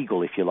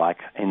legal, if you like,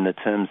 in the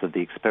terms of the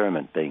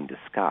experiment being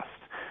discussed.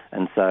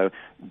 And so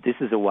this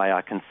is a way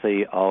I can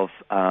see of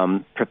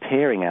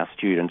preparing our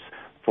students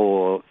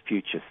for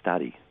future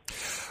study.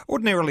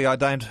 Ordinarily, I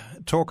don't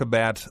talk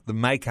about the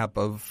makeup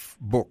of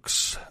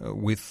books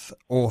with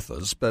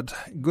authors, but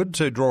good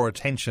to draw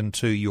attention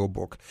to your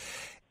book.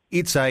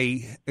 It's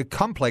a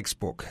complex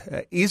book.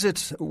 Is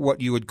it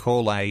what you would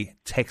call a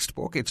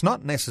textbook? It's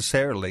not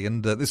necessarily,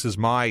 and this is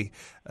my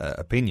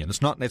opinion,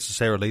 it's not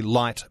necessarily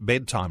light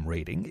bedtime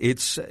reading.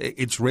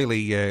 It's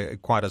really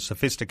quite a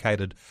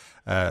sophisticated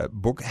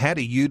book. How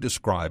do you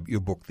describe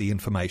your book, The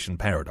Information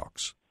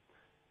Paradox?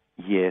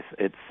 Yes,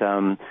 it's.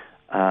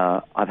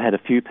 I've had a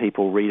few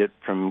people read it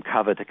from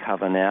cover to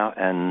cover now,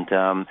 and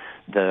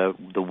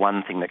the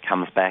one thing that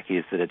comes back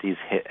is that it is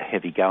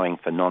heavy going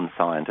for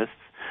non-scientists.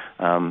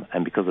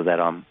 And because of that,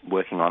 I'm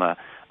working on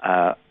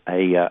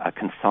a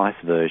concise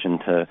version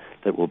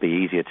that will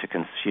be easier to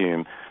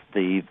consume.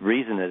 The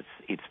reason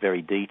it's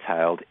very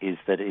detailed is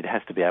that it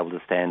has to be able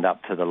to stand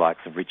up to the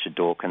likes of Richard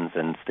Dawkins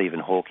and Stephen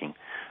Hawking.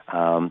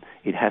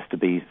 It has to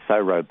be so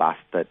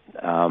robust that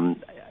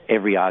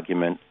every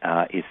argument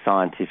is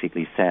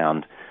scientifically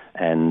sound,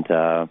 and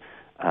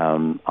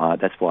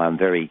that's why I'm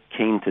very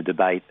keen to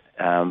debate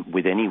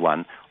with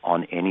anyone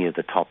on any of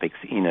the topics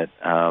in it,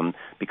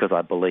 because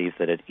I believe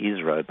that it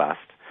is robust.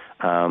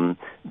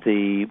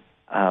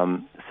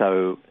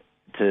 So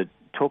to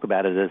talk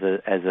about it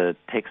as a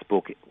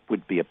textbook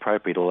would be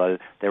appropriate, although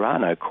there are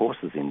no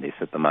courses in this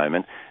at the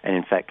moment. And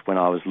in fact, when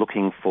I was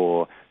looking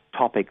for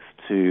topics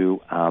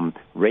to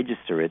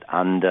register it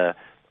under,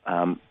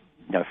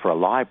 for a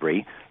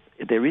library,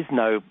 there is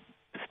no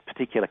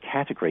particular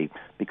category,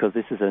 because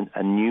this is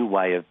a new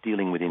way of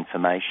dealing with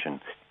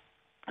information.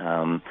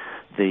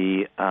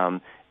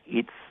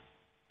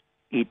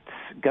 It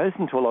goes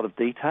into a lot of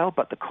detail,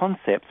 but the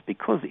concepts,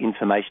 because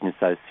information is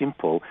so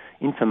simple,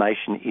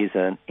 information is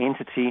an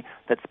entity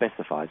that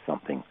specifies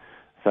something.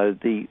 So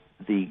the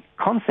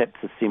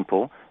concepts are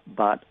simple,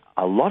 but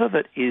a lot of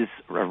it is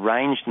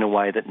arranged in a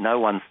way that no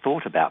one's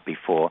thought about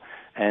before.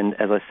 And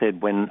as I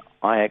said, when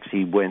I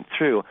actually went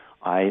through,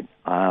 in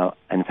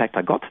fact,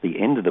 I got to the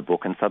end of the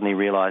book and suddenly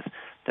realized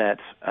that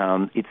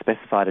it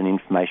specified an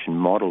information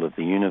model of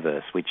the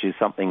universe, which is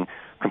something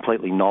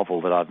completely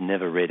novel that I've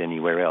never read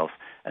anywhere else.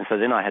 And so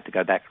then I had to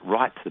go back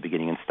right to the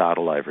beginning and start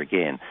all over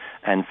again.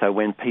 And so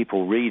when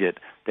people read it,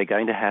 they're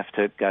going to have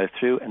to go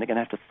through and they're going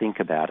to have to think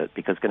about it,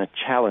 because it's going to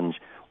challenge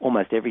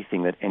almost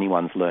everything that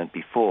anyone's learnt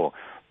before.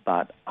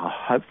 But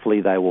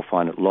hopefully they will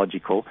find it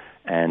logical,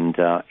 and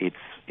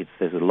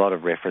there's a lot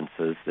of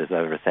references. There's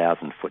over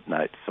 1,000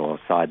 footnotes or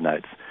side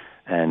notes,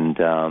 and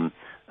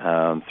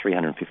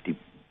 350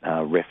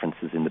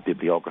 references in the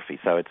bibliography.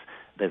 So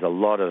there's a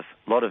lot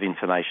of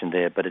information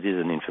there, but it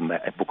is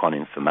a book on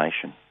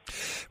information.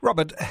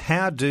 Robert,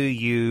 how do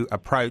you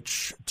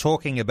approach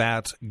talking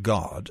about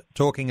God,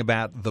 talking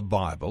about the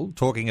Bible,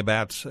 talking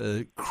about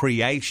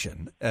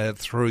creation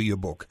through your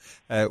book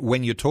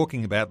when you're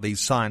talking about these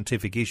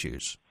scientific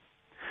issues?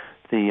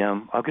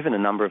 I've given a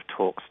number of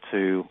talks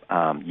to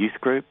youth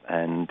group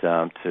and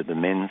to the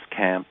men's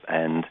camp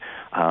and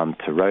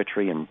to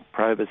Rotary and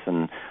Probus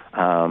and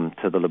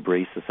to the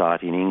L'Abri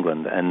Society in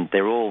England, and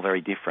they're all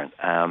very different.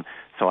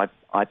 So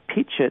I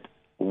pitch it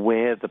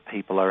where the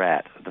people are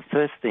at. The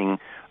first thing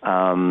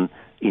in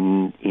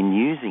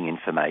using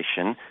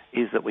information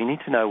is that we need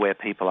to know where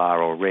people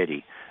are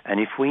already. And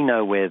if we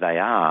know where they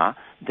are,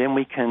 then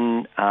we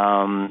can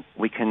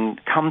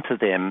come to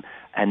them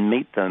and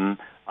meet them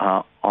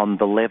on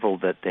the level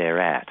that they're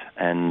at.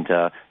 And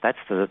that's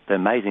the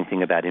amazing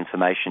thing about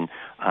information.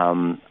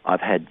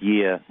 I've had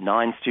Year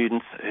 9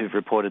 students who've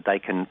reported they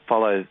can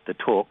follow the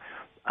talk,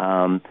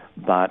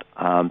 but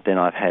then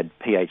I've had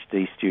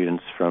PhD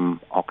students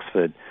from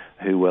Oxford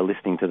who were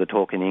listening to the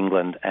talk in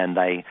England, and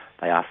they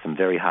asked some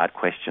very hard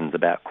questions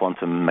about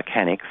quantum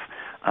mechanics.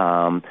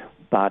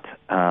 But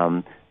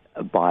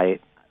by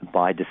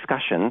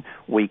discussion,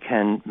 we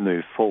can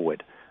move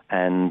forward.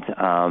 And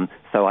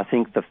so I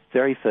think the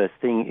very first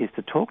thing is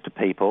to talk to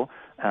people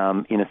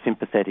in a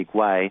sympathetic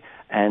way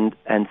and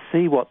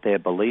see what their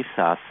beliefs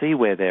are, see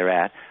where they're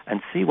at,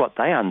 and see what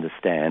they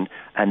understand,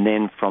 and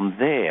then from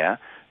there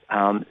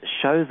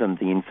show them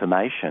the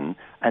information,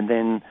 and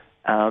then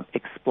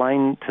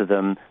explain to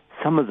them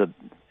some of the,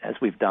 as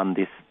we've done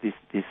this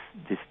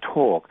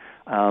talk,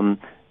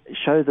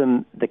 show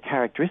them the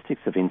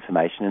characteristics of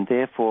information and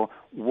therefore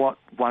what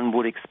one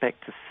would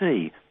expect to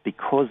see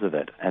because of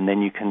it, and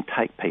then you can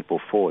take people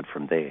forward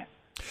from there.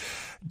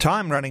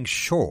 Time running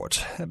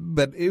short,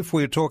 but if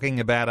we're talking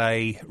about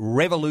a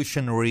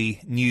revolutionary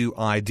new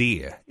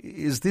idea,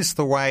 is this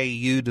the way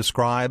you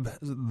describe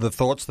the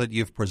thoughts that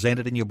you've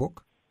presented in your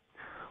book?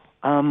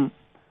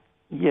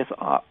 Yes,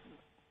 I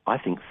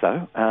think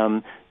so.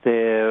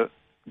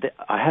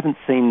 I haven't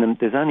seen them.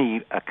 There's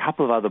only a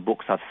couple of other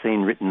books I've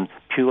seen written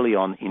purely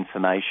on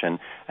information,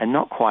 and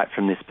not quite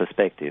from this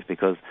perspective,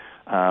 because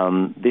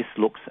this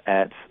looks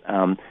at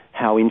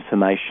how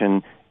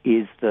information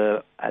is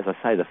as I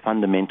say, the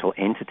fundamental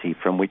entity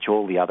from which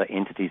all the other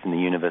entities in the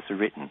universe are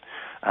written.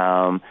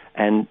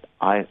 And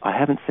I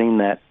haven't seen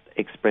that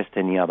expressed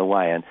any other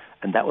way,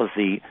 and that was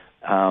the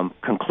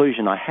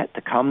conclusion I had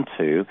to come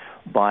to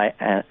by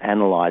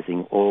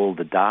analysing all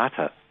the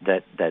data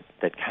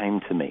that came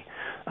to me.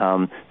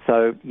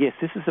 So yes,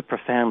 this is a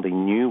profoundly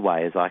new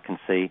way, as I can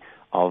see,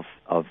 of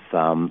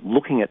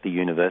looking at the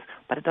universe,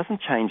 but it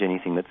doesn't change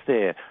anything that's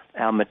there.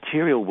 Our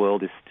material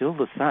world is still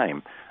the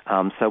same.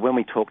 So when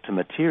we talk to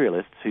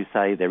materialists who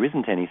say there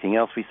isn't anything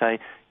else, we say,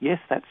 yes,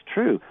 that's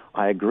true.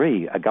 I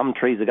agree. A gum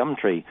tree is a gum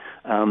tree.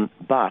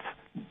 But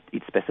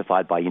it's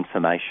specified by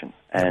information.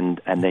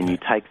 And then you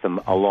take them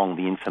along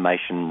the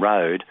information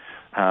road,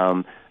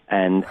 and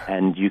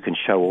you can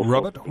show all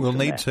Robert, sorts of we'll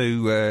need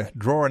to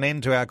draw an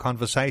end to our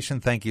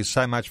conversation. Thank you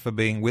so much for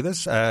being with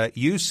us.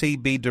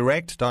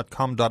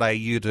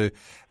 ucbdirect.com.au to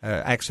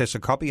access a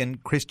copy in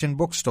Christian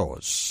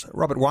bookstores.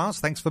 Robert Wiles,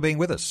 thanks for being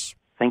with us.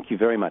 Thank you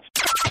very much.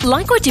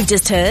 Like what you've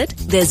just heard?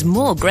 There's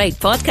more great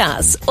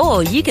podcasts,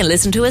 or you can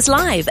listen to us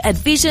live at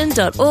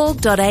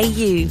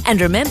vision.org.au.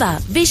 And remember,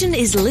 Vision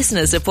is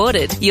listener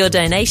supported. Your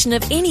donation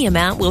of any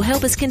amount will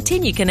help us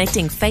continue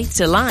connecting faith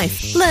to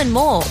life. Learn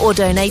more or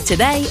donate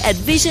today at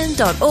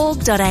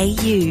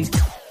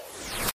vision.org.au.